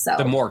films. So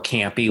The more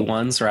campy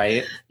ones,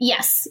 right?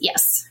 yes.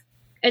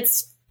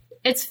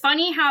 It's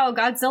funny how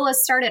Godzilla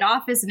started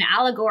off as an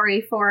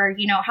allegory for,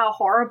 you know, how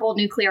horrible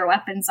nuclear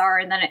weapons are,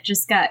 and then it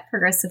just got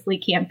progressively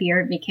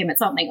campier and became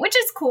its own thing, which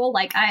is cool.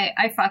 Like,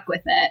 I fuck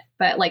with it.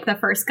 But, like, the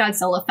first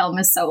Godzilla film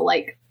is so,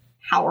 like,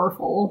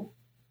 powerful.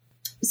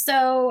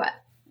 So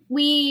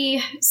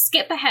we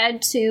skip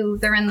ahead to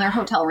they're in their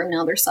hotel room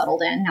now. They're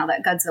settled in now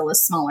that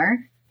Godzilla's smaller.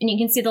 And you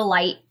can see the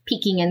light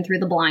peeking in through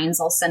the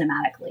blinds all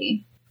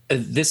cinematically.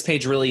 This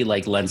page really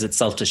like lends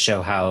itself to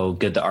show how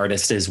good the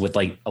artist is with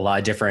like a lot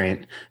of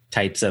different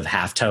types of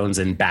halftones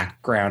and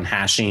background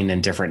hashing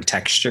and different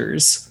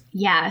textures.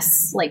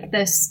 Yes, like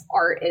this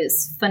art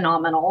is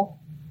phenomenal.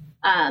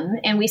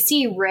 And we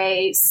see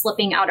Ray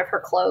slipping out of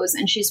her clothes,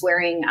 and she's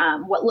wearing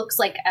what looks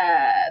like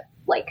a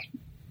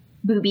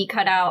booby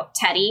cutout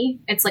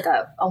teddy. It's like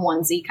a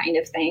onesie kind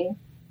of thing.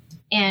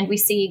 And we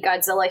see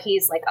Godzilla,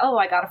 he's like, oh,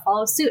 I gotta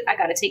follow suit. I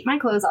gotta take my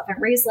clothes off. And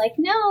Ray's like,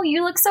 no,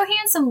 you look so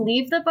handsome.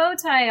 Leave the bow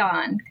tie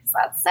on, because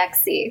that's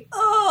sexy.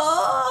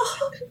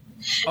 Oh.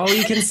 Oh,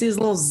 you can see his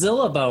little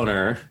Zilla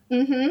boner.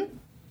 Mm-hmm.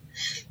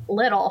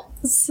 Little.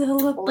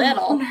 Zilla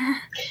Little.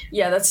 boner.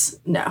 Yeah, that's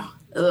no.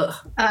 Ugh.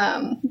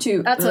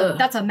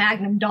 That's a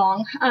magnum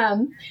dong.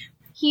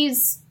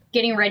 He's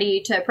getting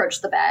ready to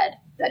approach the bed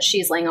that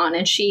she's laying on,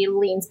 and she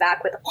leans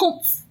back with a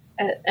poof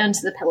into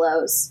the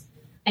pillows.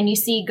 And you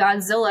see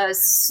Godzilla's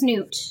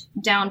snoot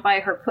down by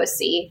her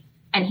pussy,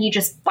 and he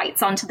just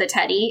bites onto the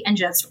teddy and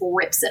just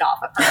rips it off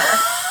of her.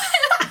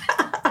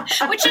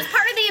 Which is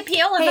part of the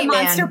appeal of the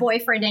monster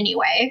boyfriend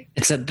anyway.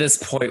 It's at this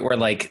point where,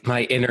 like,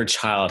 my inner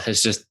child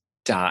has just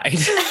died.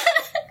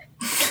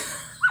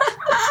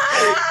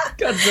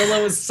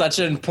 Godzilla was such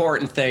an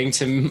important thing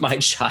to my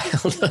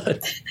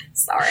childhood.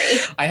 Sorry.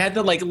 I had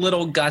the, like,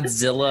 little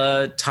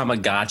Godzilla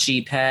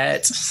Tamagotchi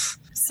pet.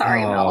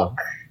 Sorry, Milk.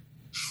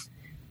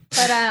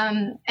 But,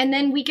 and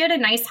then we get a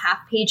nice half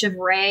page of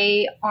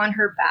Rey on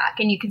her back,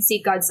 and you can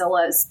see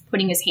Godzilla's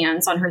putting his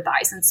hands on her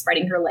thighs and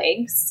spreading her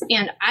legs.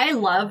 And I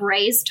love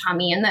Rey's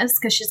tummy in this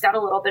because she's got a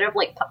little bit of,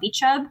 like, puppy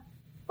chub.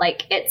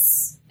 Like,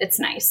 it's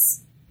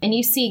nice. And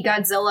you see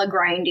Godzilla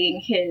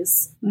grinding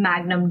his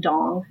magnum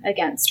dong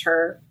against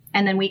her.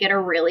 And then we get a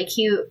really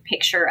cute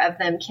picture of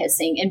them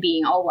kissing and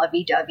being all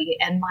lovey-dovey.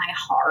 And my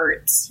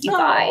heart, you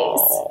guys.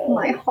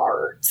 My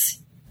heart.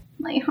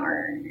 My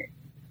heart.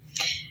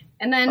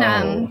 And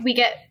then we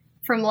get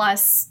from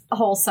less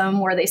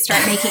wholesome where they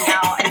start making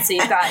out. And so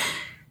you've got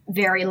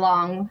very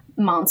long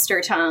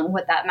monster tongue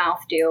with that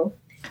mouth do.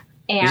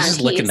 And he's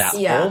just licking that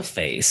whole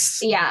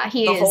face. Yeah,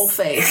 the whole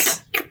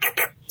face.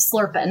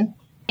 Slurping.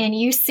 And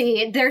you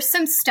see there's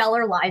some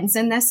stellar lines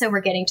in this. So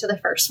we're getting to the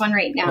first one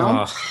right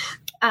now.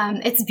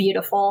 It's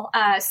beautiful.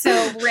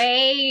 So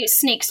Rey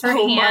snakes her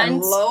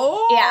hand. My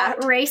Lord. Yeah,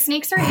 Rey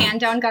snakes her hand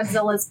down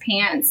Godzilla's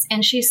pants.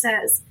 And she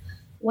says,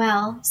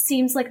 well,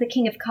 seems like the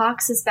King of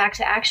Cocks is back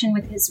to action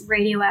with his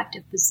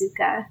radioactive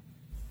bazooka.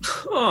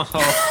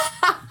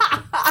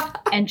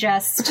 And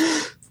just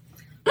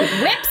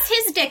whips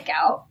his dick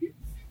out.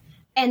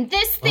 And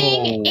this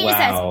thing is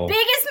as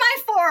big as my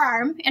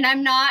forearm. And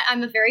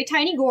I'm a very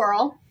tiny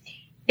girl.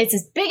 It's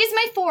as big as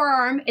my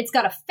forearm. It's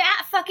got a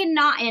fat fucking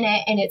knot in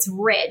it, and it's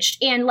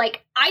ridged. And,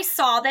 like, I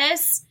saw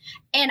this,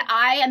 and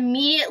I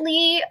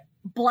immediately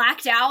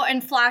blacked out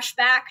and flashed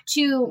back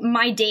to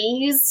my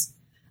days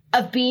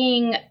of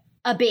being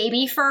a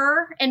baby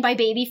fur. And by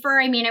baby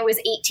fur, I mean I was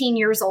 18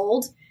 years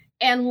old.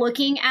 And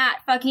looking at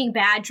fucking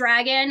Bad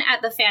Dragon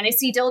at the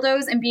fantasy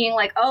dildos and being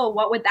like, oh,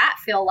 what would that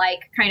feel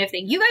like kind of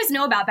thing. You guys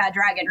know about Bad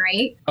Dragon,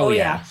 right? Oh,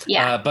 yeah.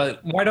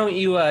 But why don't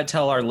you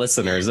tell our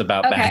listeners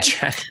about Bad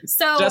Dragon?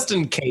 So, just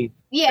in case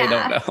they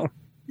don't know.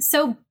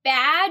 So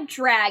Bad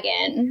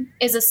Dragon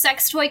is a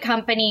sex toy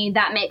company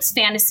that makes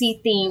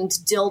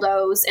fantasy-themed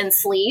dildos and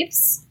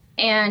sleeves.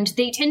 And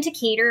they tend to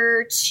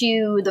cater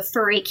to the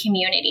furry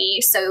community.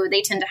 So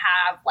they tend to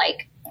have,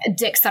 like,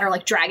 dicks that are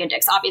like dragon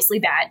dicks, obviously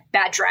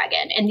Bad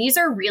Dragon. And these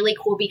are really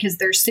cool because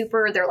they're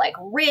like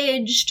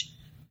ridged.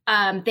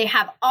 They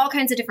have all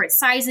kinds of different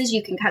sizes.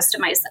 You can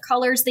customize the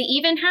colors. They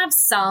even have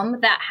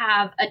some that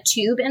have a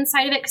tube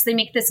inside of it because they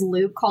make this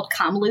lube called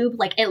cum lube.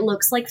 Like, it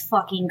looks like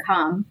fucking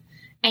cum.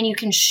 And you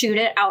can shoot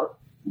it out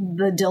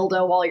the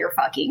dildo while you're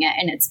fucking it,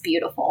 and it's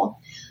beautiful.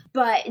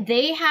 But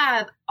they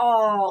have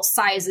all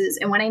sizes.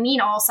 And when I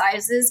mean all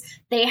sizes,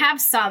 they have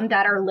some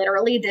that are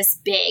literally this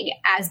big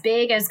as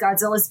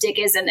Godzilla's dick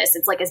is in this.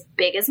 It's like as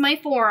big as my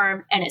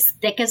forearm and as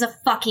thick as a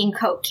fucking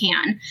Coke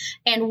can.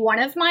 And one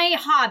of my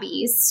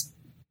hobbies,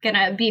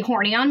 gonna be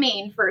horny on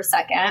Maine for a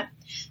second,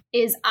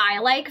 is I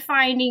like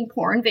finding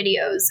porn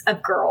videos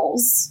of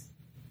girls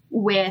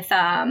with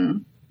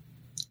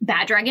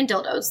Bad Dragon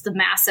dildos, the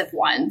massive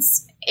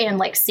ones, and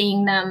like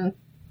seeing them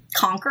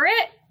conquer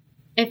it.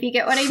 If you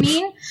get what I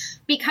mean,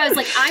 because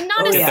like I'm not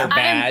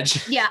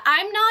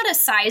I'm not a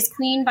size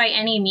queen by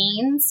any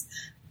means,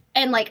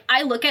 and like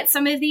I look at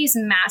some of these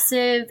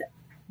massive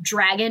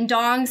dragon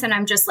dongs and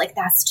I'm just like,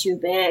 that's too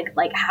big.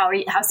 Like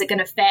how's it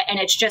gonna fit? And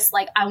it's just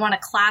like I want to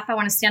clap. I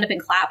want to stand up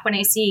and clap when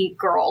I see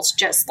girls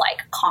just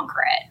like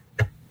conquer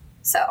it.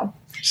 So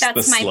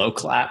that's my slow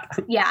clap.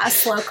 Yeah,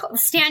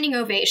 standing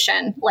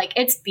ovation. Like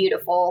it's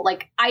beautiful.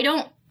 Like I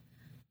don't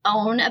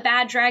own a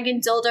Bad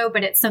Dragon dildo,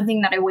 but it's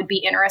something that I would be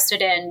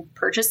interested in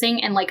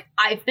purchasing. And like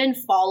I've been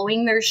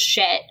following their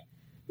shit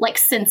like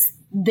since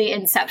the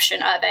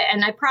inception of it,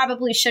 and I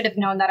probably should have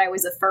known that I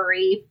was a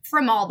furry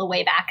from all the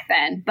way back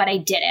then, but I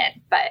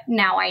didn't. But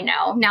now I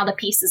know. Now the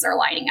pieces are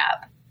lining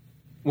up.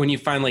 When you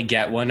finally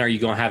get one, are you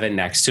going to have it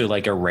next to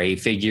like a Rey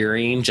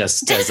figurine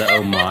just as an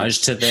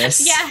homage to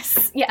this?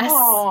 Yes.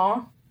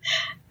 Aww.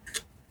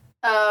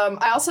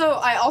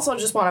 I also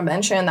just want to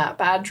mention that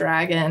Bad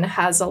Dragon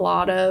has a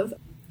lot of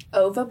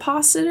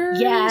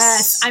ovipositors.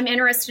 Yes, I'm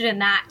interested in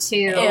that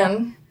too.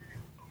 And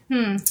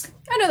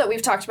I know that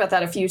we've talked about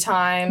that a few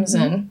times,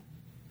 and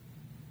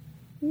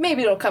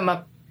maybe it'll come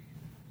up.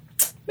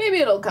 Maybe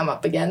it'll come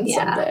up again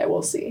someday.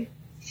 We'll see.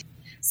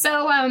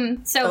 So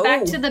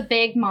back to the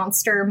big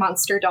monster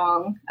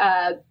dong,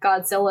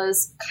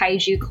 Godzilla's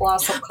kaiju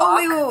colossal cock.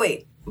 Oh,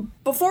 wait.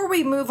 Before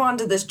we move on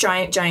to this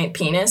giant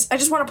penis, I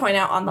just want to point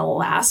out on the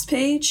last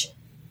page,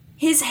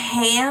 his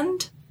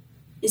hand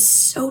is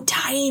so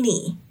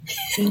tiny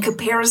in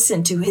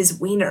comparison to his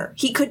wiener.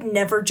 He could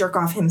never jerk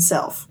off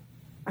himself.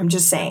 I'm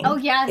just saying. Oh,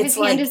 yeah, his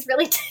hand is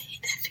really tiny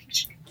in that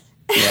picture.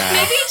 Yeah.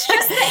 Maybe it's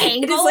just the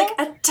angle. It is like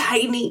a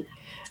tiny...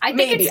 I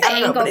think it's the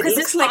angle because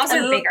his claws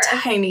are bigger.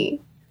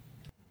 Tiny.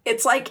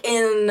 It's like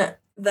in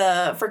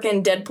the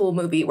freaking Deadpool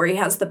movie where he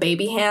has the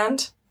baby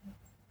hand.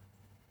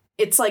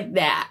 It's like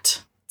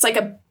that. It's like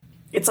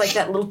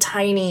that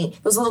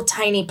those little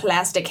tiny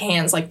plastic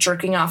hands like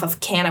jerking off a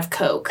can of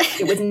Coke.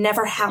 It would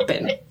never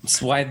happen.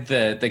 That's why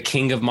the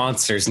king of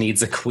monsters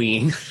needs a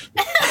queen.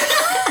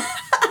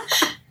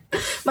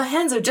 My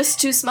hands are just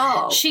too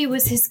small. She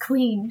was his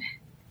queen.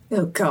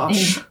 Oh,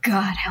 gosh. And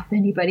God help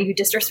anybody who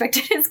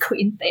disrespected his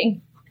queen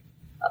thing.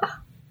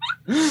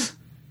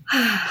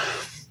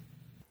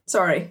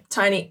 Sorry.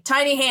 Tiny hand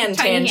Tiny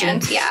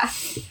tangent. hand, yeah.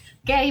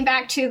 Getting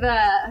back to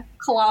the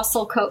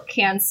colossal Coke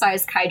can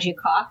sized kaiju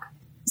cock.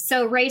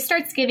 So Ray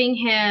starts giving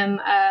him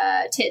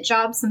a tit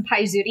job, some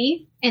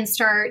paizuri, and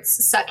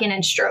starts sucking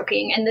and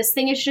stroking. And this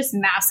thing is just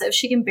massive.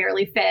 She can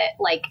barely fit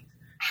like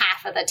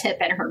half of the tip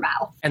in her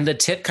mouth. And the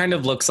tip kind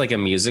of looks like a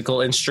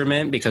musical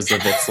instrument because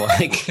of its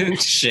like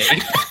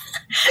shape.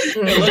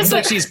 It looks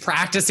like she's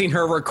practicing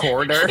her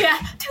recorder. Yeah.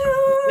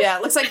 Yeah,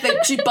 it looks like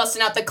she's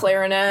busting out the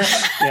clarinet.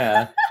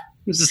 Yeah.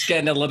 Just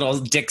getting a little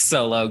dick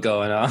solo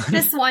going on.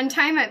 This one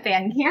time at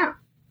band camp.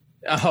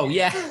 Oh,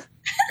 yeah.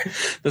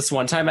 This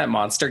one time at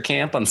Monster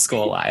Camp on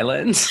Skull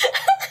Island.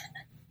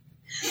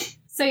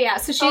 So yeah,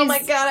 so she's... Oh my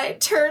God, I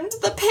turned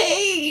the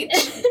page.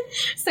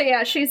 So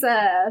yeah, she's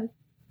sucking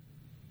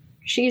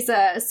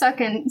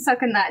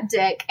that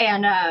dick,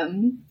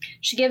 and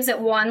she gives it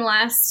one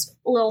last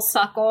little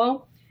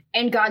suckle,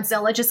 and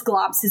Godzilla just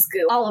globs his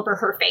goo all over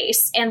her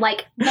face. And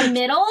like the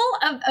middle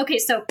of... Okay,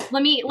 so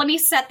let me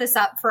set this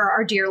up for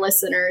our dear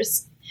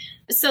listeners.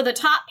 So the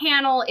top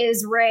panel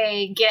is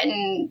Ray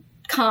getting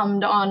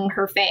cummed on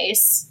her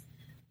face.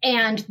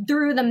 And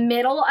through the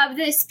middle of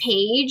this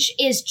page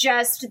is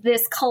just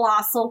this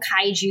colossal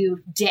kaiju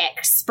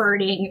dick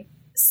spurting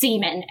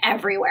semen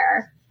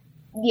everywhere.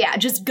 Yeah,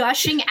 just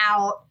gushing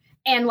out.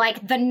 And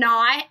like the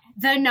knot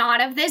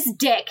of this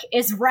dick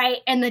is right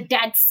in the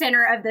dead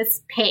center of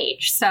this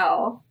page.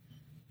 So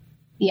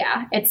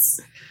yeah, it's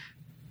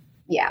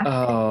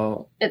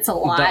a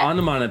lot. The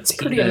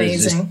onomatopoeia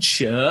is just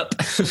chup,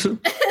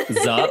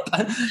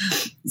 zup,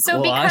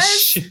 so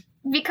blush.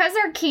 Because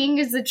our king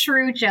is a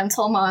true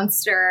gentle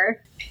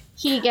monster,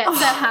 he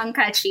gets a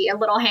hankachi, a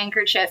little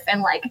handkerchief,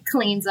 and like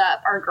cleans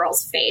up our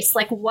girl's face.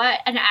 Like, what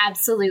an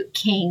absolute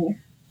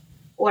king.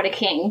 What a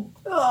king.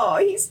 Oh,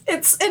 it's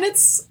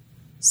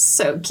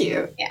so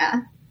cute.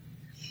 Yeah.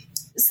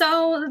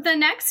 So the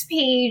next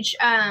page,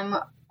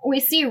 we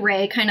see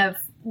Ray kind of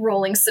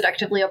rolling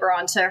seductively over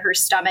onto her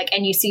stomach,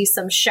 and you see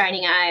some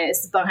shining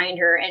eyes behind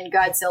her, and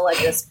Godzilla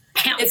just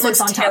pounces It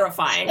looks on top.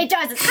 terrifying. It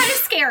does. It's kind of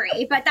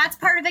scary, but that's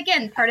part of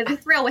the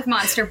thrill with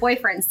monster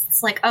boyfriends.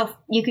 It's like, oh,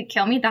 you could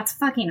kill me? That's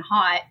fucking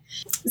hot.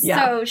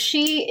 Yeah. So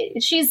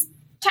she's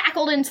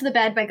tackled into the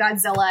bed by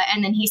Godzilla,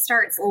 and then he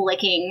starts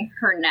licking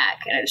her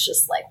neck, and it's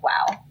just like,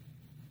 wow.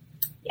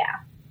 Yeah.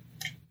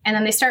 And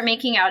then they start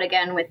making out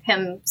again with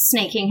him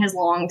snaking his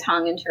long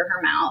tongue into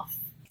her mouth.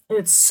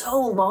 It's so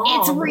long.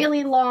 It's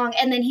really long.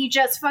 And then he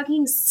just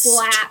fucking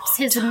slaps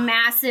his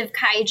massive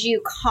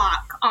kaiju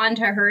cock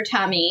onto her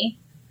tummy.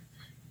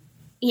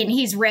 And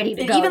he's ready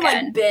to go even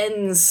again. like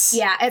bends.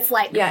 Yeah, it's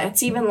like... Yeah,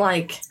 it's even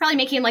like... It's probably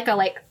making like a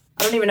I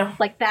don't even know.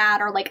 like that,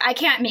 or like I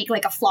can't make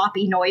like a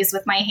floppy noise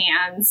with my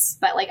hands,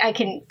 but like I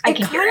can hear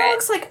it. It kind of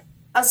looks like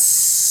a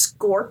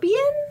scorpion?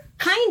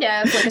 Kind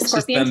of like a It's just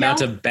the scorpion amount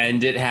tail. of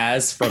bend it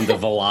has from the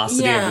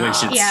velocity of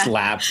which it Yeah.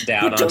 slaps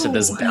down onto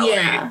this belly.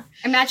 Yeah.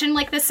 Imagine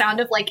like the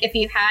sound of like if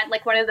you had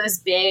like one of those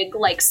big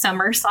like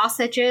summer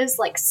sausages,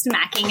 like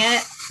smacking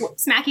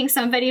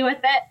somebody with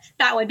it.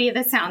 That would be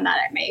the sound that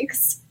it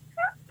makes.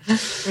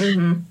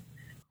 Mm-hmm.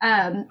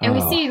 And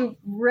we see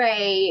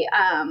Ray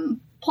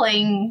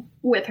playing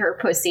with her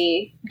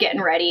pussy,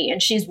 getting ready,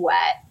 and she's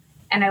wet.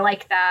 And I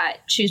like that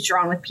she's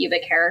drawn with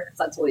pubic hair because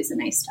that's always a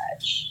nice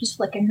touch. She's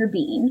flicking her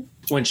bean.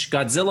 Which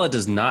Godzilla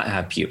does not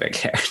have pubic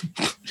hair.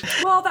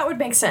 Well, that would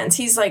make sense.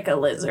 He's like a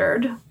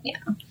lizard. Yeah.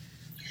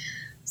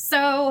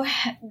 So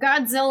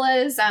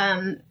Godzilla's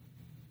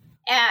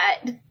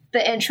at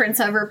the entrance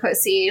of her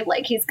pussy,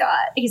 like he's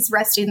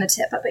resting the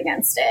tip up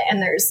against it,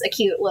 and there's a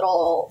cute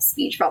little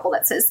speech bubble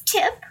that says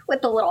tip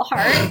with the little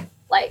heart.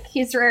 Like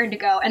he's raring to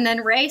go. And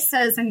then Ray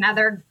says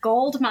another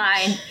gold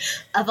mine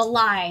of a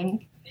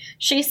line.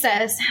 She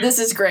says, This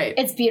is great.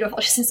 it's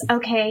beautiful. She says,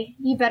 okay,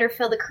 you better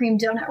fill the cream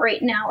donut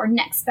right now, or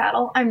next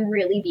battle, I'm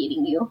really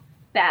beating you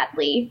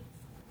badly.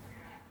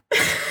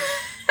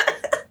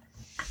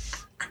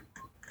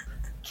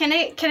 Can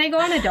I go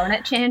on a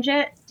donut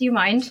tangent? Do you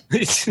mind?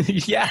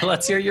 Yeah,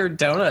 let's hear your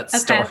donut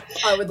story.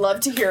 I would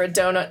love to hear a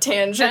donut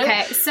tangent.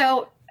 Okay,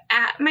 so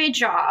at my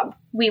job,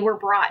 we were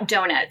brought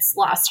donuts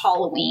last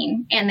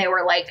Halloween, and they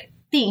were like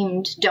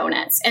themed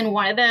donuts. And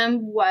one of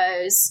them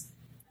was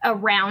a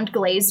round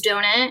glazed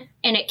donut,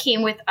 and it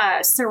came with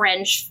a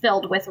syringe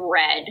filled with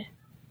red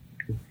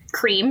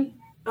cream.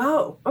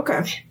 Oh,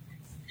 okay.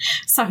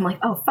 So I'm like,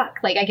 oh, fuck.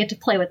 Like, I get to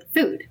play with the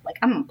food. Like,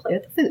 I'm going to play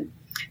with the food.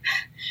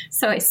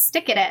 So I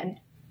stick it in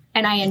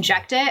and I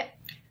inject it.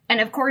 And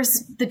of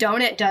course, the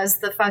donut does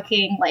the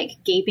fucking like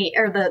gaping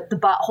or the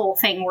butthole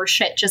thing where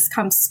shit just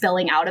comes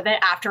spilling out of it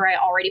after I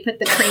already put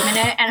the cream in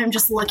it. And I'm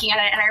just looking at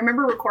it. And I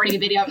remember recording a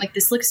video. I'm like,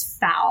 this looks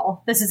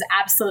foul. This is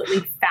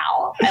absolutely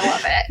foul. I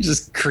love it.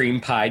 Just cream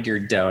pied your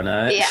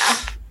donut. Yeah,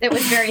 it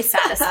was very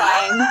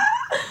satisfying.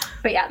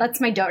 But yeah, that's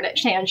my donut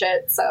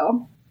tangent.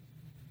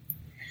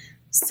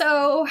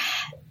 So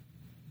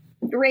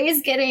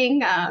Ray's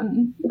getting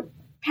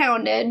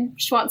pounded.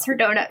 She wants her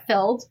donut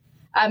filled.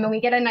 And we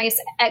get a nice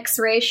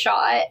X-ray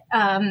shot.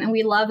 And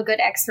we love a good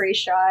X-ray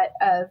shot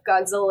of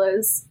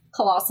Godzilla's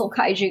colossal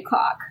kaiju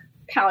cock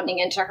pounding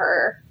into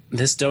her.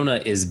 This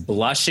donut is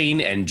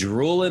blushing and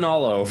drooling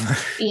all over.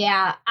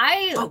 Yeah,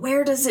 But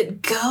where does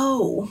it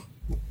go?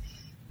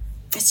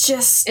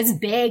 It's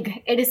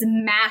big. It is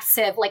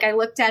massive. Like, I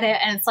looked at it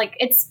and it's like,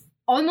 it's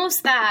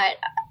almost that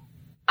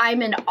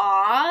I'm in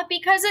awe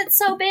because it's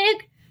so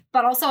big,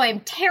 but also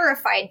I'm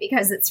terrified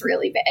because it's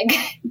really big.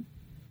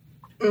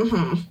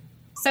 Mm-hmm.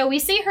 So we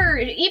see her,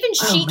 even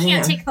she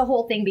can't take the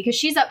whole thing because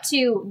she's up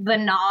to the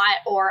knot,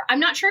 or I'm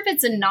not sure if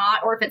it's a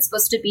knot or if it's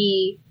supposed to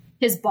be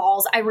his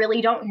balls. I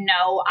really don't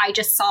know. I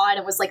just saw it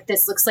and was like,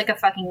 this looks like a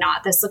fucking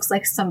knot. This looks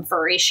like some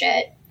furry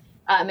shit.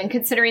 And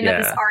considering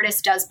that this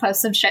artist does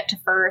post some shit to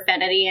Fur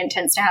Affinity and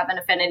tends to have an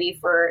affinity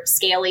for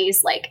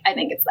scalies, like, I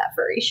think it's that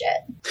furry shit.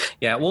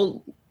 Yeah,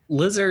 well,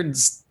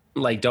 lizards,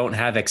 like, don't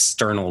have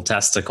external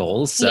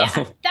testicles, so...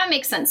 Yeah, that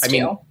makes sense, too.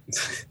 mean,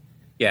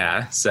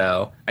 yeah,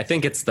 so I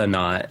think it's the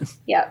knot.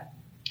 Yep,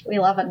 we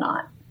love a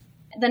knot.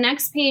 The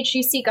next page,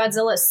 you see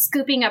Godzilla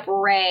scooping up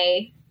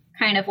Ray,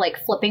 kind of,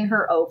 like, flipping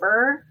her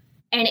over.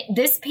 And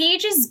this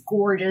page is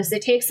gorgeous.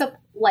 It takes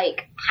up,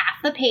 like,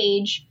 half the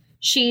page.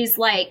 She's,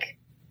 like...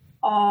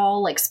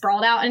 all like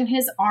sprawled out in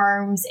his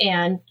arms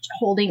and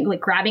holding,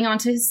 like grabbing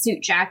onto his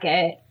suit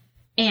jacket,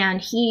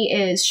 and he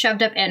is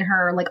shoved up in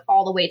her like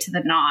all the way to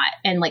the knot,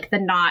 and like the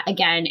knot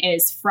again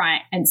is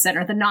front and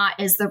center. The knot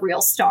is the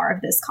real star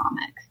of this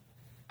comic.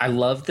 I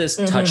love this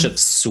touch of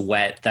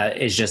sweat that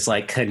is just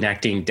like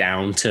connecting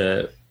down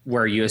to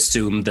where you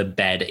assume the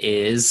bed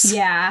is.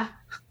 Yeah,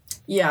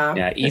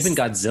 Even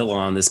Godzilla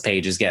on this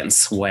page is getting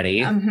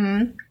sweaty.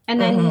 And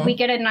then we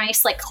get a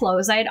nice, like,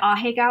 close-eyed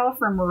Ahegao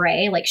from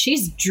Ray. Like,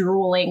 she's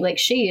drooling. Like,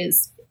 she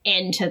is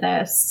into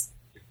this.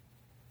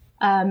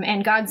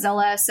 And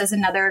Godzilla says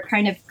another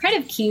kind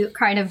of cute,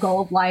 kind of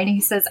gold line. He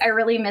says, I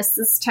really miss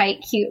this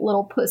tight, cute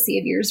little pussy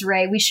of yours,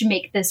 Ray. We should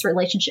make this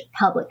relationship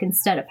public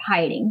instead of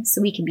hiding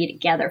so we can be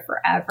together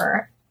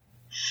forever.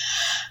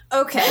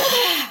 Okay.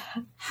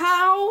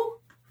 How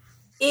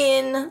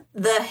in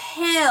the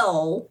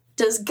hell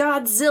does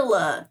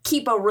Godzilla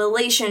keep a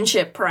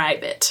relationship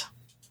private?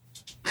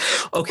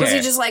 Okay. Was he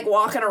just like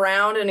walking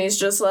around and he's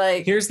just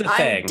like, here's the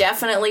thing. I'm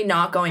definitely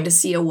not going to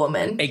see a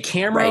woman. A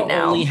camera right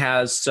now only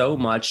has so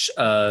much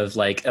of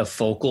like a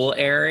focal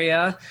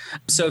area.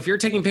 So if you're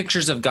taking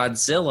pictures of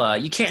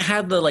Godzilla, you can't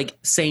have the like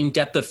same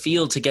depth of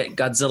field to get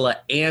Godzilla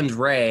and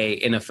Ray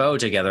in a photo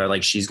together.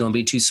 Like she's going to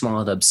be too small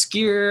and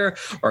obscure.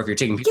 Or if you're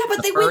taking pictures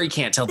of her, you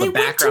can't tell the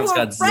background's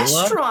Godzilla. They went to a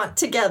restaurant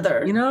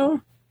together. You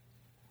know?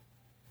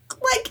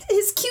 Like,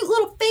 his cute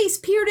little face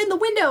peered in the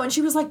window, and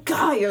she was like,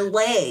 God, you're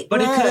late.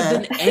 But it could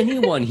have been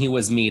anyone he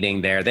was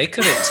meeting there. They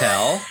couldn't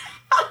tell.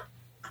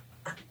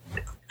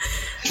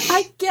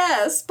 I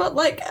guess, but,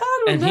 like, I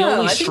don't know. And he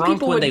only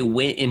shrunk when they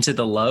went into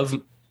the Love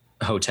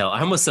Hotel.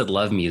 I almost said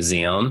Love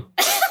Museum.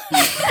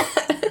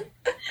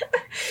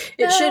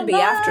 It should be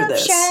after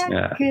this.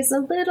 Shack is a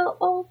little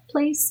old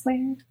place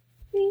where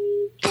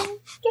we can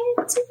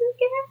get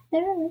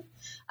together.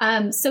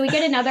 So we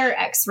get another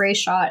X-ray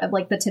shot of,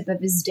 like, the tip of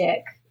his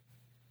dick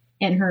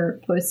in her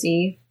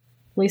pussy.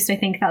 At least I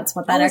think that's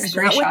what that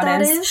X-ray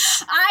shot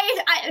is.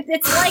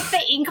 It's like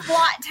the ink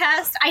blot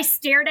test. I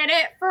stared at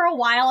it for a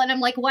while and I'm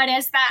like, what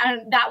is that?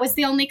 And that was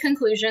the only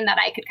conclusion that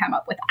I could come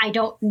up with. I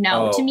don't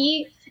know. To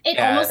me, it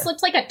almost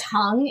looked like a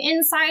tongue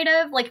inside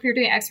of, like if you're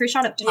doing an X-ray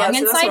shot of tongue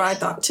inside. That's what I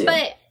thought too.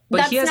 But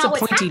that's he has not a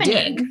what's pointy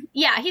happening. Dick.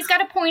 Yeah, he's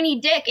got a pointy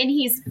dick and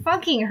he's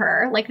fucking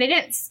her. Like they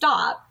didn't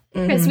stop.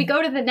 Because we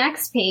go to the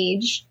next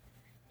page.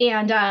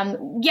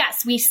 And,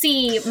 yes, we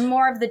see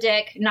more of the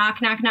dick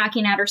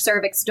knocking at her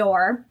cervix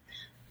door.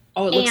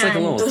 Oh, it looks like a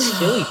little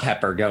chili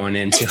pepper going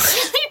into it.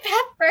 Chili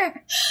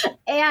pepper.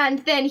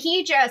 And then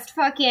he just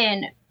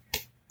fucking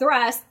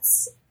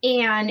thrusts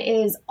and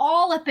is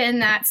all up in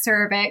that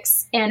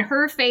cervix. And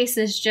her face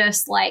is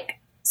just, like,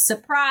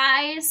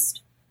 surprised,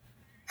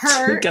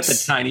 hurt. Got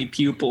the tiny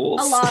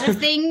pupils. A lot of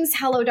things.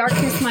 Hello,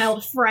 darkness, my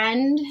old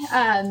friend.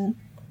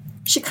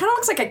 She kind of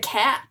looks like a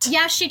cat.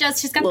 Yeah, she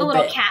does. She's got the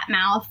little cat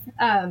mouth,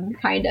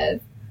 kind of.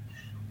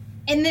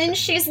 And then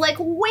she's like,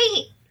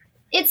 wait,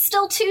 it's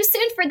still too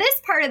soon for this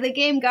part of the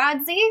game,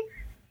 Godzi.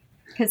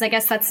 Because I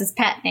guess that's his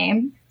pet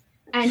name.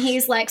 And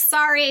he's like,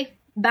 sorry,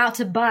 about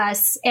to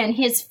bust. And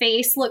his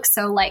face looks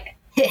so like,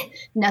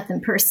 nothing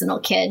personal,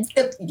 kid.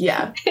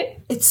 Yeah.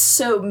 It's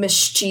so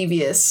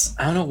mischievous.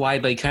 I don't know why,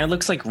 but he kind of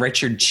looks like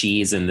Richard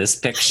Cheese in this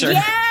picture.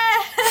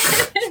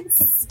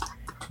 Yes!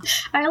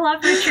 I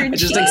love Richard I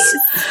just Chase.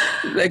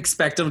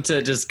 expect him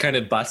to just kind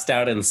of bust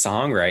out in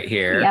song right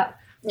here. Yep.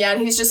 Yeah,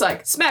 and he's just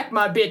like, smack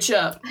my bitch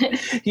up.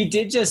 He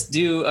did just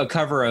do a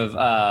cover of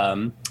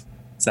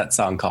what's that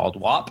song called?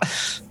 WAP.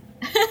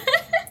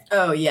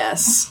 Oh,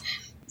 yes.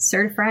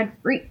 Certified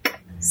freak,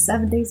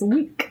 7 days a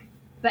week.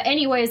 But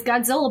anyways,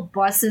 Godzilla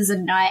busts a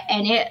nut,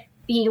 and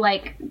he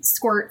like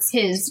squirts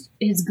his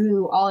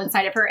goo all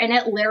inside of her, and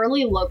it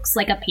literally looks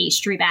like a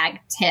pastry bag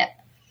tip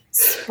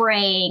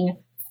spraying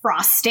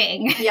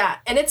frosting. Yeah,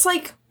 and it's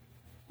like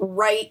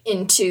right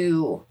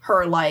into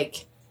her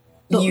like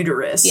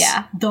uterus.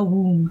 Yeah, the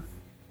womb.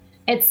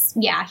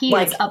 He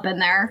Like- is up in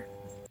there.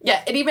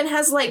 Yeah, it even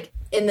has like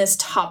in this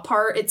top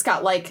part, it's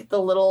got like the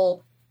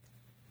little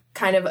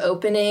kind of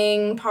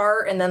opening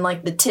part, and then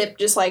like the tip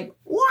just like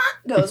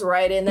goes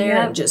right in there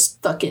Yep. and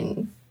just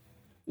fucking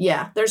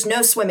there's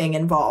no swimming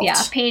involved.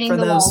 Yeah, painting for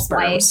the those walls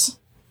sperms.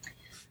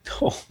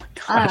 Oh my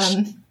gosh.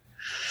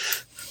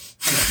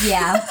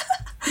 Yeah.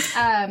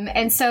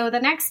 And so the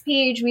next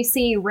page we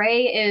see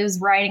Ray is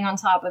riding on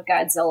top of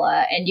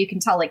Godzilla, and you can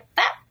tell like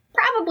that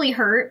probably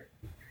hurt.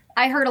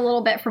 I heard a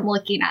little bit from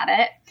looking at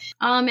it.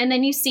 And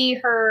then you see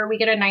her, we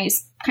get a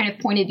nice kind of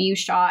point of view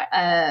shot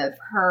of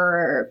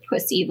her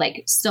pussy,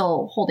 like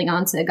still holding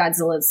on to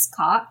Godzilla's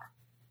cock.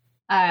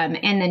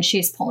 And then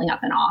she's pulling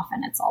up and off,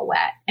 and it's all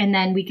wet. And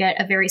then we get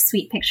a very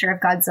sweet picture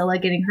of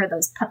Godzilla giving her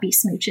those puppy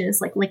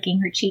smooches, like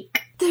licking her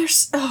cheek. It's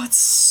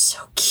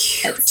so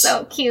cute. It's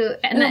so cute.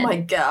 And oh then my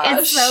gosh.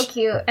 it's so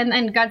cute. And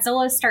then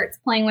Godzilla starts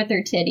playing with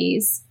her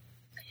titties.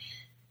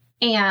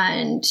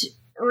 And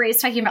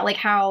Ray's talking about like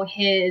how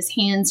his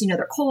hands,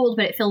 they're cold,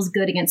 but it feels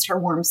good against her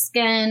warm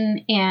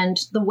skin. And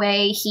the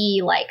way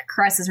he like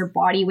caresses her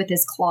body with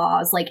his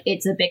claws, like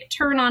it's a big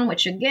turn on,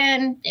 which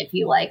again, if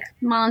you like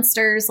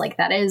monsters, like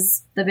that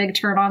is the big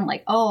turn on.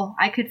 Like, oh,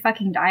 I could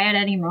fucking die at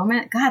any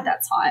moment. God,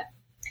 that's hot.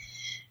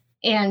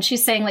 And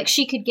she's saying like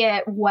she could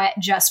get wet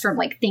just from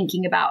like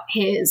thinking about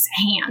his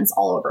hands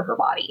all over her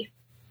body.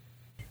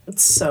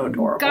 It's so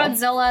adorable.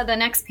 Godzilla, the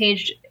next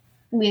page,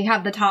 we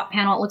have the top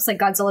panel. It looks like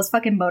Godzilla's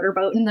fucking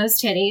motorboating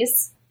those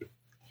titties.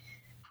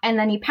 And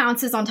then he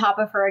pounces on top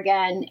of her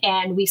again,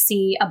 and we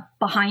see a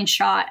behind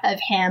shot of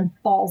him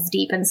balls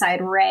deep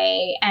inside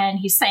Ray. And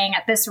he's saying,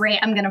 at this rate,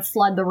 I'm going to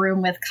flood the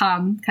room with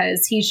cum,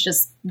 because he's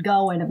just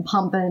going and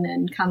pumping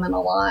and coming a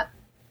lot.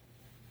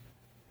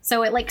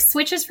 So it like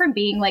switches from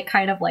being like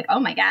kind of like, oh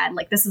my God,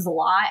 like this is a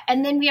lot.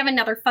 And then we have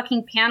another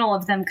fucking panel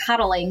of them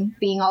cuddling,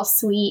 being all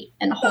sweet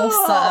and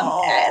wholesome.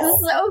 Oh.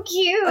 It's so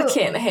cute. I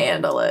can't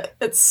handle it.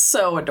 It's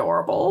so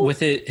adorable. With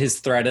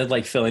his threaded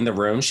like filling the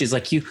room, she's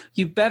like, you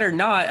better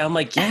not. I'm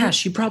like, yeah,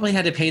 she probably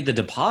had to pay the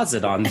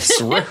deposit on this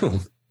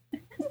room.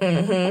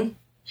 Mm-hmm.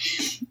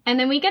 And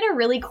then we get a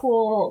really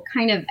cool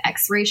kind of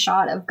x-ray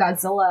shot of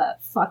Godzilla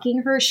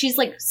fucking her. She's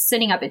like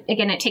sitting up.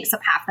 Again, it takes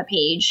up half the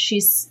page.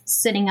 She's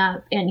sitting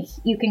up, and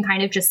you can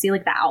kind of just see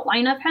like the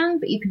outline of him,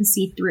 but you can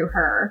see through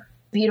her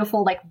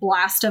beautiful like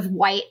blast of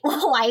white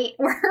light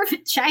where her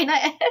vagina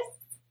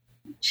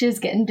is. She's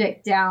getting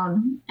dick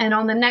down. And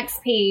on the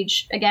next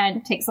page,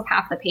 again, takes up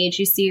half the page,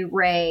 you see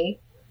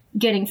Ray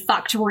getting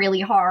fucked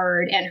really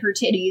hard, and her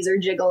titties are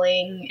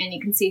jiggling, and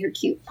you can see her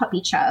cute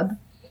puppy chub.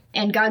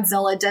 And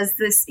Godzilla does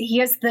this. He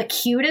has the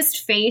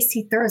cutest face.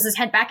 He throws his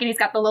head back, and he's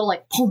got the little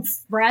like poof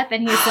breath,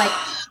 and he's like,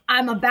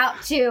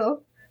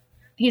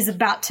 he's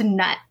about to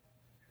nut.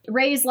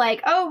 Ray's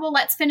like, oh, well,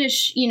 let's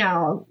finish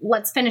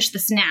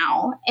this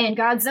now. And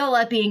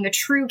Godzilla, being a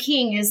true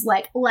king, is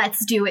like,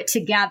 let's do it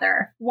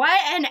together. What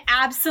an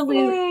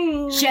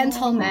absolute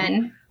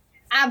gentleman.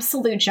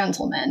 Absolute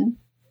gentleman.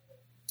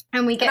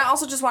 And And I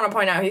also just want to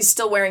point out he's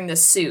still wearing the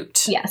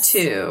suit, Yes.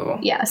 too.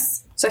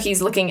 Yes. So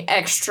he's looking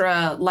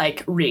extra,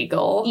 like,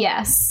 regal.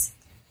 Yes.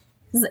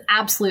 This is an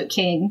absolute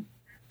king.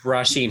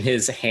 Brushing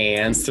his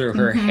hands through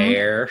her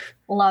hair.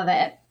 Love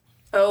it.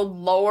 Oh,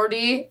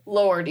 lordy.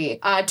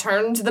 I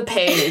turned the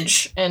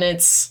page, and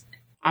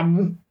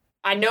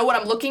I know what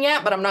I'm looking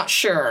at, but I'm not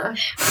sure.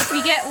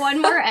 We get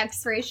one more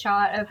x-ray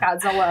shot of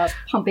Godzilla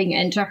pumping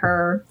into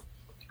her.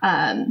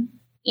 And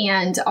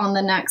on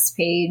the next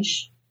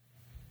page,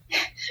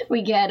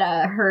 we get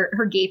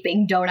her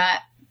gaping donut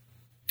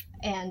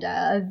and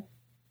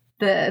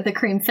the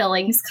cream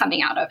fillings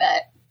coming out of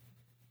it.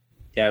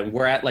 Yeah,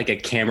 we're at like a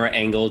camera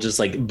angle just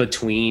like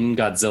between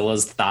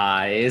Godzilla's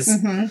thighs.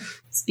 Mm-hmm.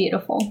 It's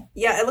beautiful.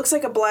 Yeah, it looks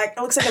like a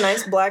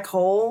nice black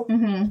hole.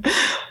 Mm-hmm.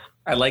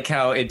 I like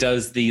how it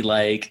does the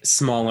like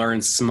smaller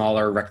and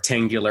smaller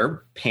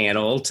rectangular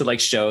panel to like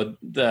show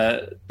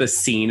the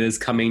scene is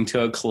coming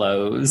to a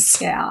close.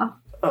 Yeah.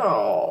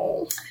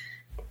 Oh.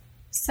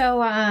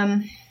 So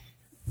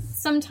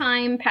some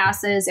time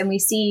passes, and we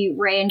see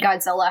Ray and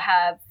Godzilla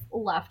have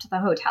left the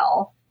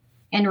hotel.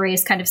 And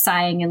Ray's kind of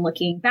sighing and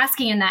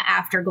basking in that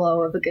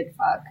afterglow of a good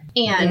fuck.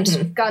 And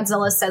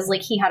Godzilla says,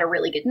 like, he had a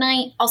really good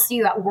night. I'll see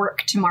you at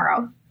work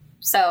tomorrow.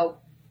 So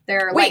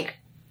they're like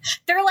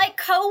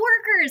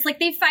co-workers. Like,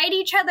 they fight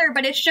each other,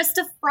 but it's just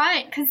a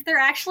front because they're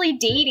actually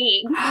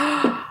dating.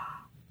 Oh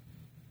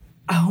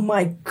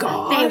my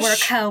gosh. They were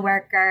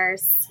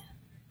co-workers.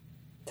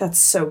 That's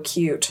so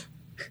cute.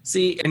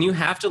 See, and you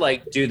have to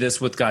like do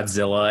this with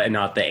Godzilla and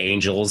not the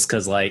angels,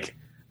 because like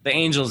the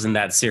angels in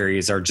that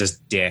series are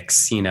just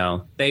dicks, you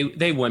know. They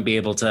wouldn't be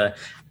able to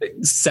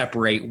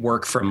separate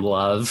work from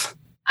love.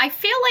 I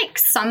feel like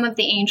some of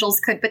the angels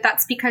could, but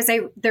that's because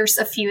there's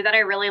a few that I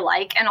really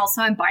like, and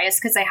also I'm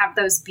biased because I have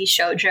those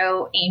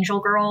Bishojo angel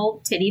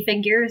girl titty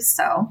figures,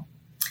 so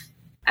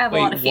I have a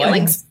lot of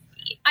feelings.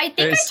 I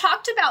think I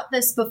talked about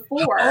this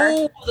before.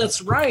 Oh,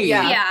 that's right.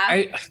 Yeah.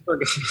 I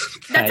forgot.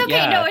 That's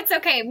okay. No, it's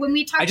okay. When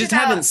we talked about I just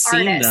haven't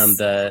seen artists,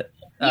 them.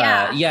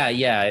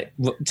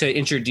 To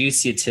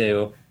introduce you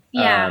to.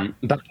 Yeah.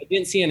 But I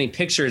didn't see any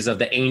pictures of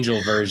the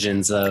angel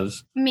versions of.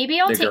 Maybe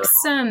I'll take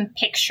some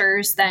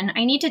pictures then.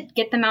 I need to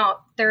get them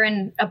out. They're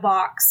in a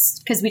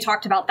box because we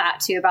talked about that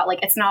too, about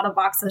like it's not a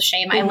box of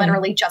shame. I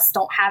literally just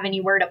don't have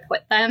anywhere to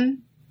put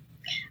them.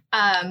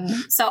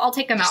 So I'll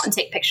take them out and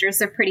take pictures.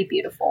 They're pretty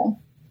beautiful.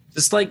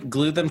 Just like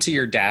glue them to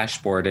your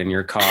dashboard in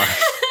your car.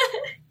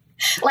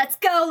 Let's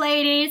go,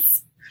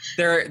 ladies.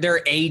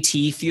 Their AT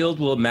field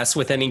will mess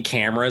with any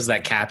cameras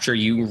that capture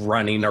you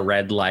running a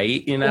red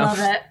light, you know? Love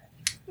it.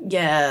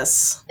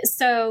 Yes.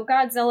 So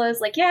Godzilla's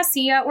like, yeah,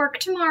 see you at work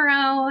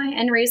tomorrow.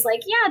 And Ray's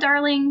like, yeah,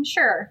 darling,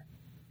 sure.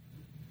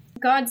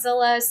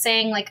 Godzilla is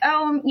saying like,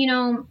 oh, you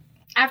know,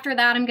 after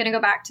that, I'm going to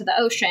go back to the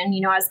ocean,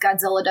 you know, as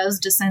Godzilla does,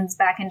 descends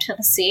back into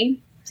the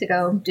sea to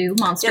go do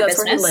monster business.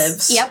 That's where he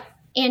lives. Yep.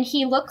 And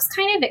he looks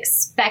kind of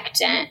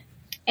expectant.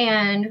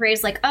 And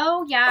Ray's like,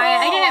 oh, yeah,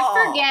 I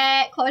didn't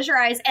forget. Close your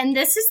eyes. And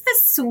this is the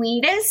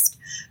sweetest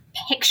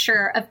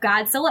picture of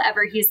Godzilla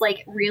ever. He's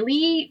like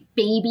really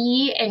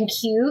baby and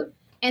cute.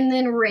 And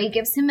then Ray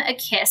gives him a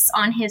kiss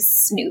on his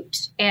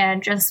snoot.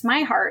 And just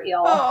my heart,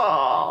 y'all.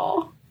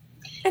 Oh.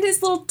 And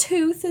his little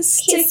tooth is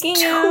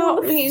sticking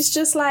out. And he's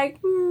just like,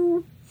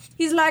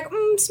 He's like,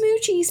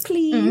 smoochies,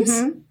 please.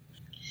 Mm-hmm.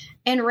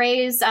 And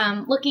Ray's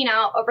looking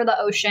out over the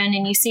ocean,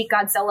 and you see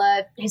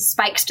Godzilla, his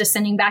spikes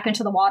descending back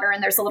into the water,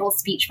 and there's a little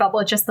speech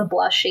bubble, just the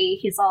blushy.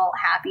 He's all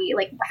happy.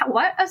 Like,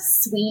 what a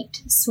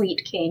sweet,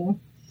 sweet king.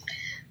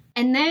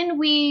 And then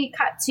we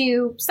cut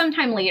to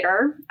sometime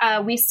later.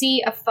 We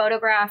see a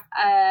photograph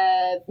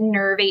of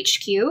Nerve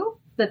HQ,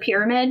 the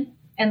pyramid,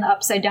 and the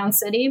Upside Down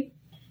City.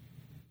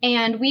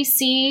 And we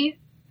see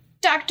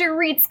Dr.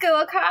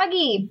 Ritsuko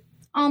Akagi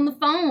on the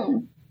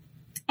phone.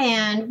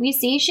 And we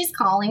see she's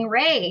calling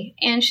Ray.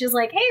 And she's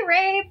like, hey,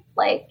 Ray,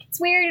 like, it's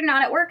weird you're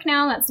not at work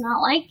now. That's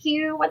not like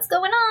you. What's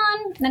going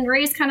on? And then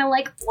Ray's kind of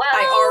like, well.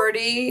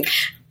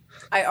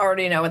 I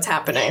already know what's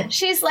happening.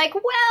 She's like,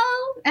 well.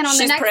 And on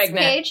the next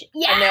page.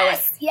 Yes, I know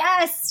it.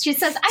 Yes. She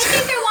says, I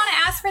think I want to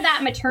ask for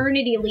that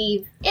maternity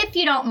leave, if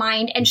you don't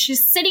mind. And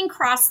she's sitting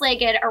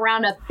cross-legged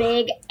around a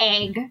big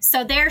egg.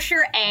 So there's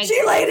your egg.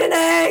 She laid an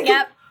egg.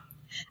 Yep.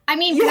 I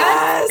mean,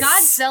 yes.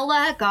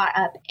 Godzilla got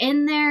up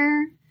in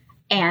there.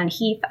 And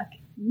he fucking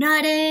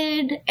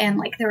nutted, and,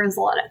 like, there was a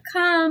lot of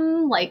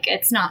cum. Like,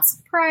 it's not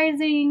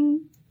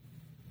surprising.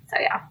 So,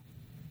 yeah.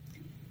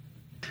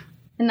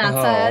 And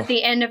that's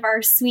the end of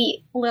our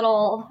sweet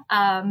little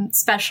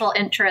special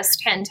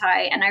interest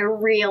hentai. And I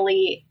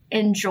really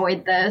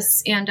enjoyed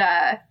this. And,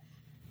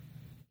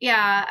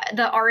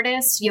 the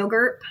artist,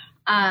 Yogurt,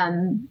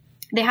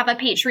 they have a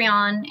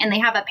Patreon, and they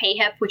have a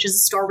PayHip, which is a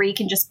store where you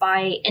can just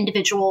buy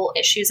individual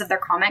issues of their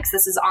comics.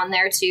 This is on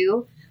there,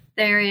 too.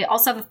 They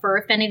also have a Fur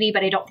Affinity,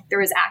 but I don't think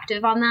they're as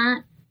active on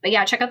that. But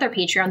yeah, check out their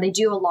Patreon. They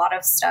do a lot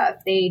of stuff.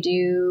 They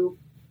do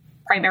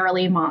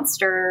primarily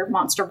monster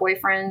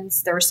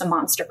boyfriends. There's some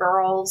monster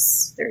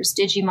girls. There's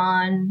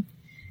Digimon.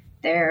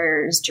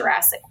 There's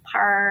Jurassic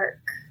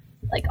Park.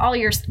 Like all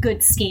your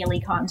good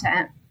scaly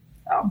content.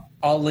 So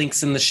all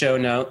links in the show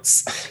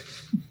notes.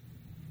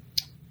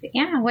 But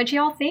yeah, what'd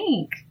y'all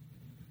think?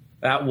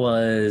 That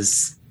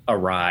was a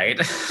ride.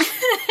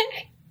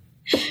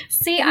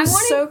 See, I want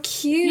so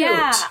cute.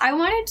 Yeah, I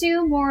want to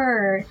do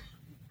more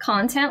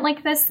content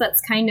like this that's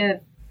kind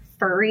of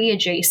furry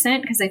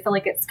adjacent because I feel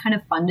like it's kind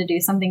of fun to do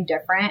something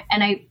different.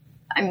 And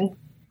I'm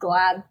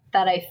glad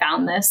that I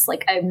found this.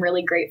 Like, I'm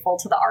really grateful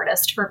to the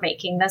artist for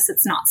making this.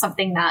 It's not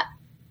something that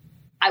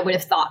I would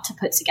have thought to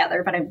put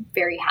together, but I'm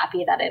very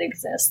happy that it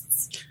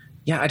exists.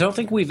 Yeah, I don't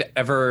think we've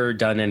ever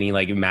done any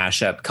like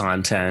mashup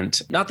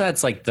content. Not that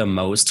it's like the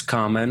most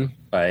common,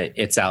 but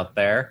it's out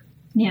there.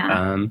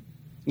 Yeah.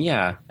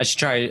 Yeah, I should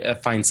try to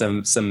find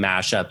some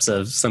mashups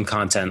of some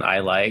content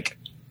I like.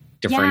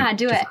 Different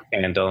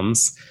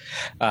fandoms.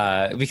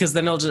 Because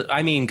then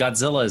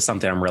Godzilla is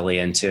something I'm really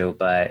into,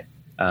 but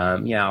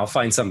I'll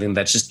find something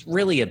that's just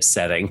really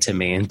upsetting to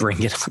me and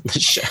bring it on the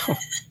show.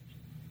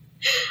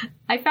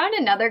 I found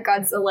another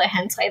Godzilla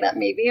hentai that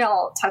maybe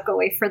I'll tuck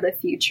away for the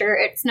future.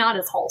 It's not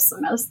as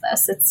wholesome as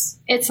this.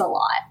 It's a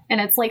lot. And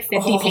it's like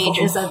 50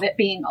 pages of it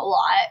being a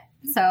lot.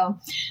 So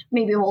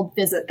maybe we'll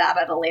visit that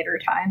at a later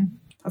time.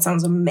 That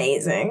sounds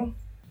amazing.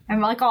 I'm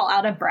like all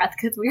out of breath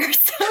because we are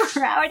so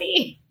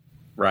rowdy.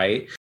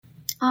 Right.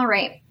 All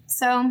right.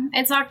 So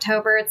it's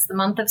October. It's the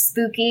month of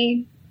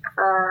spooky.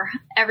 For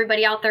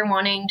everybody out there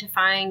wanting to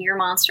find your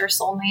monster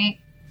soulmate,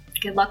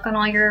 good luck on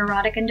all your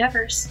erotic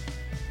endeavors.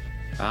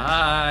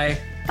 Bye.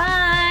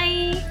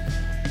 Bye.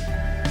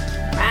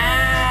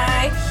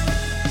 Bye.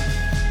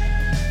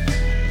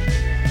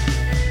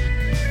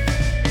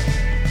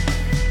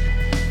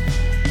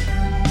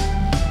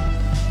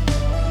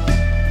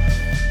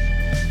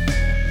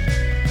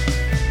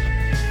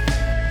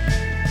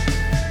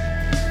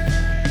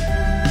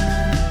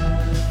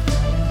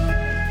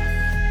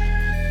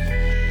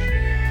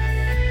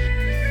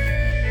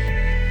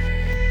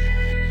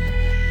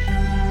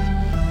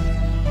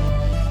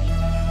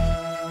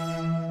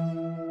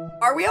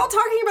 we all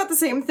talking about the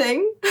same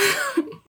thing?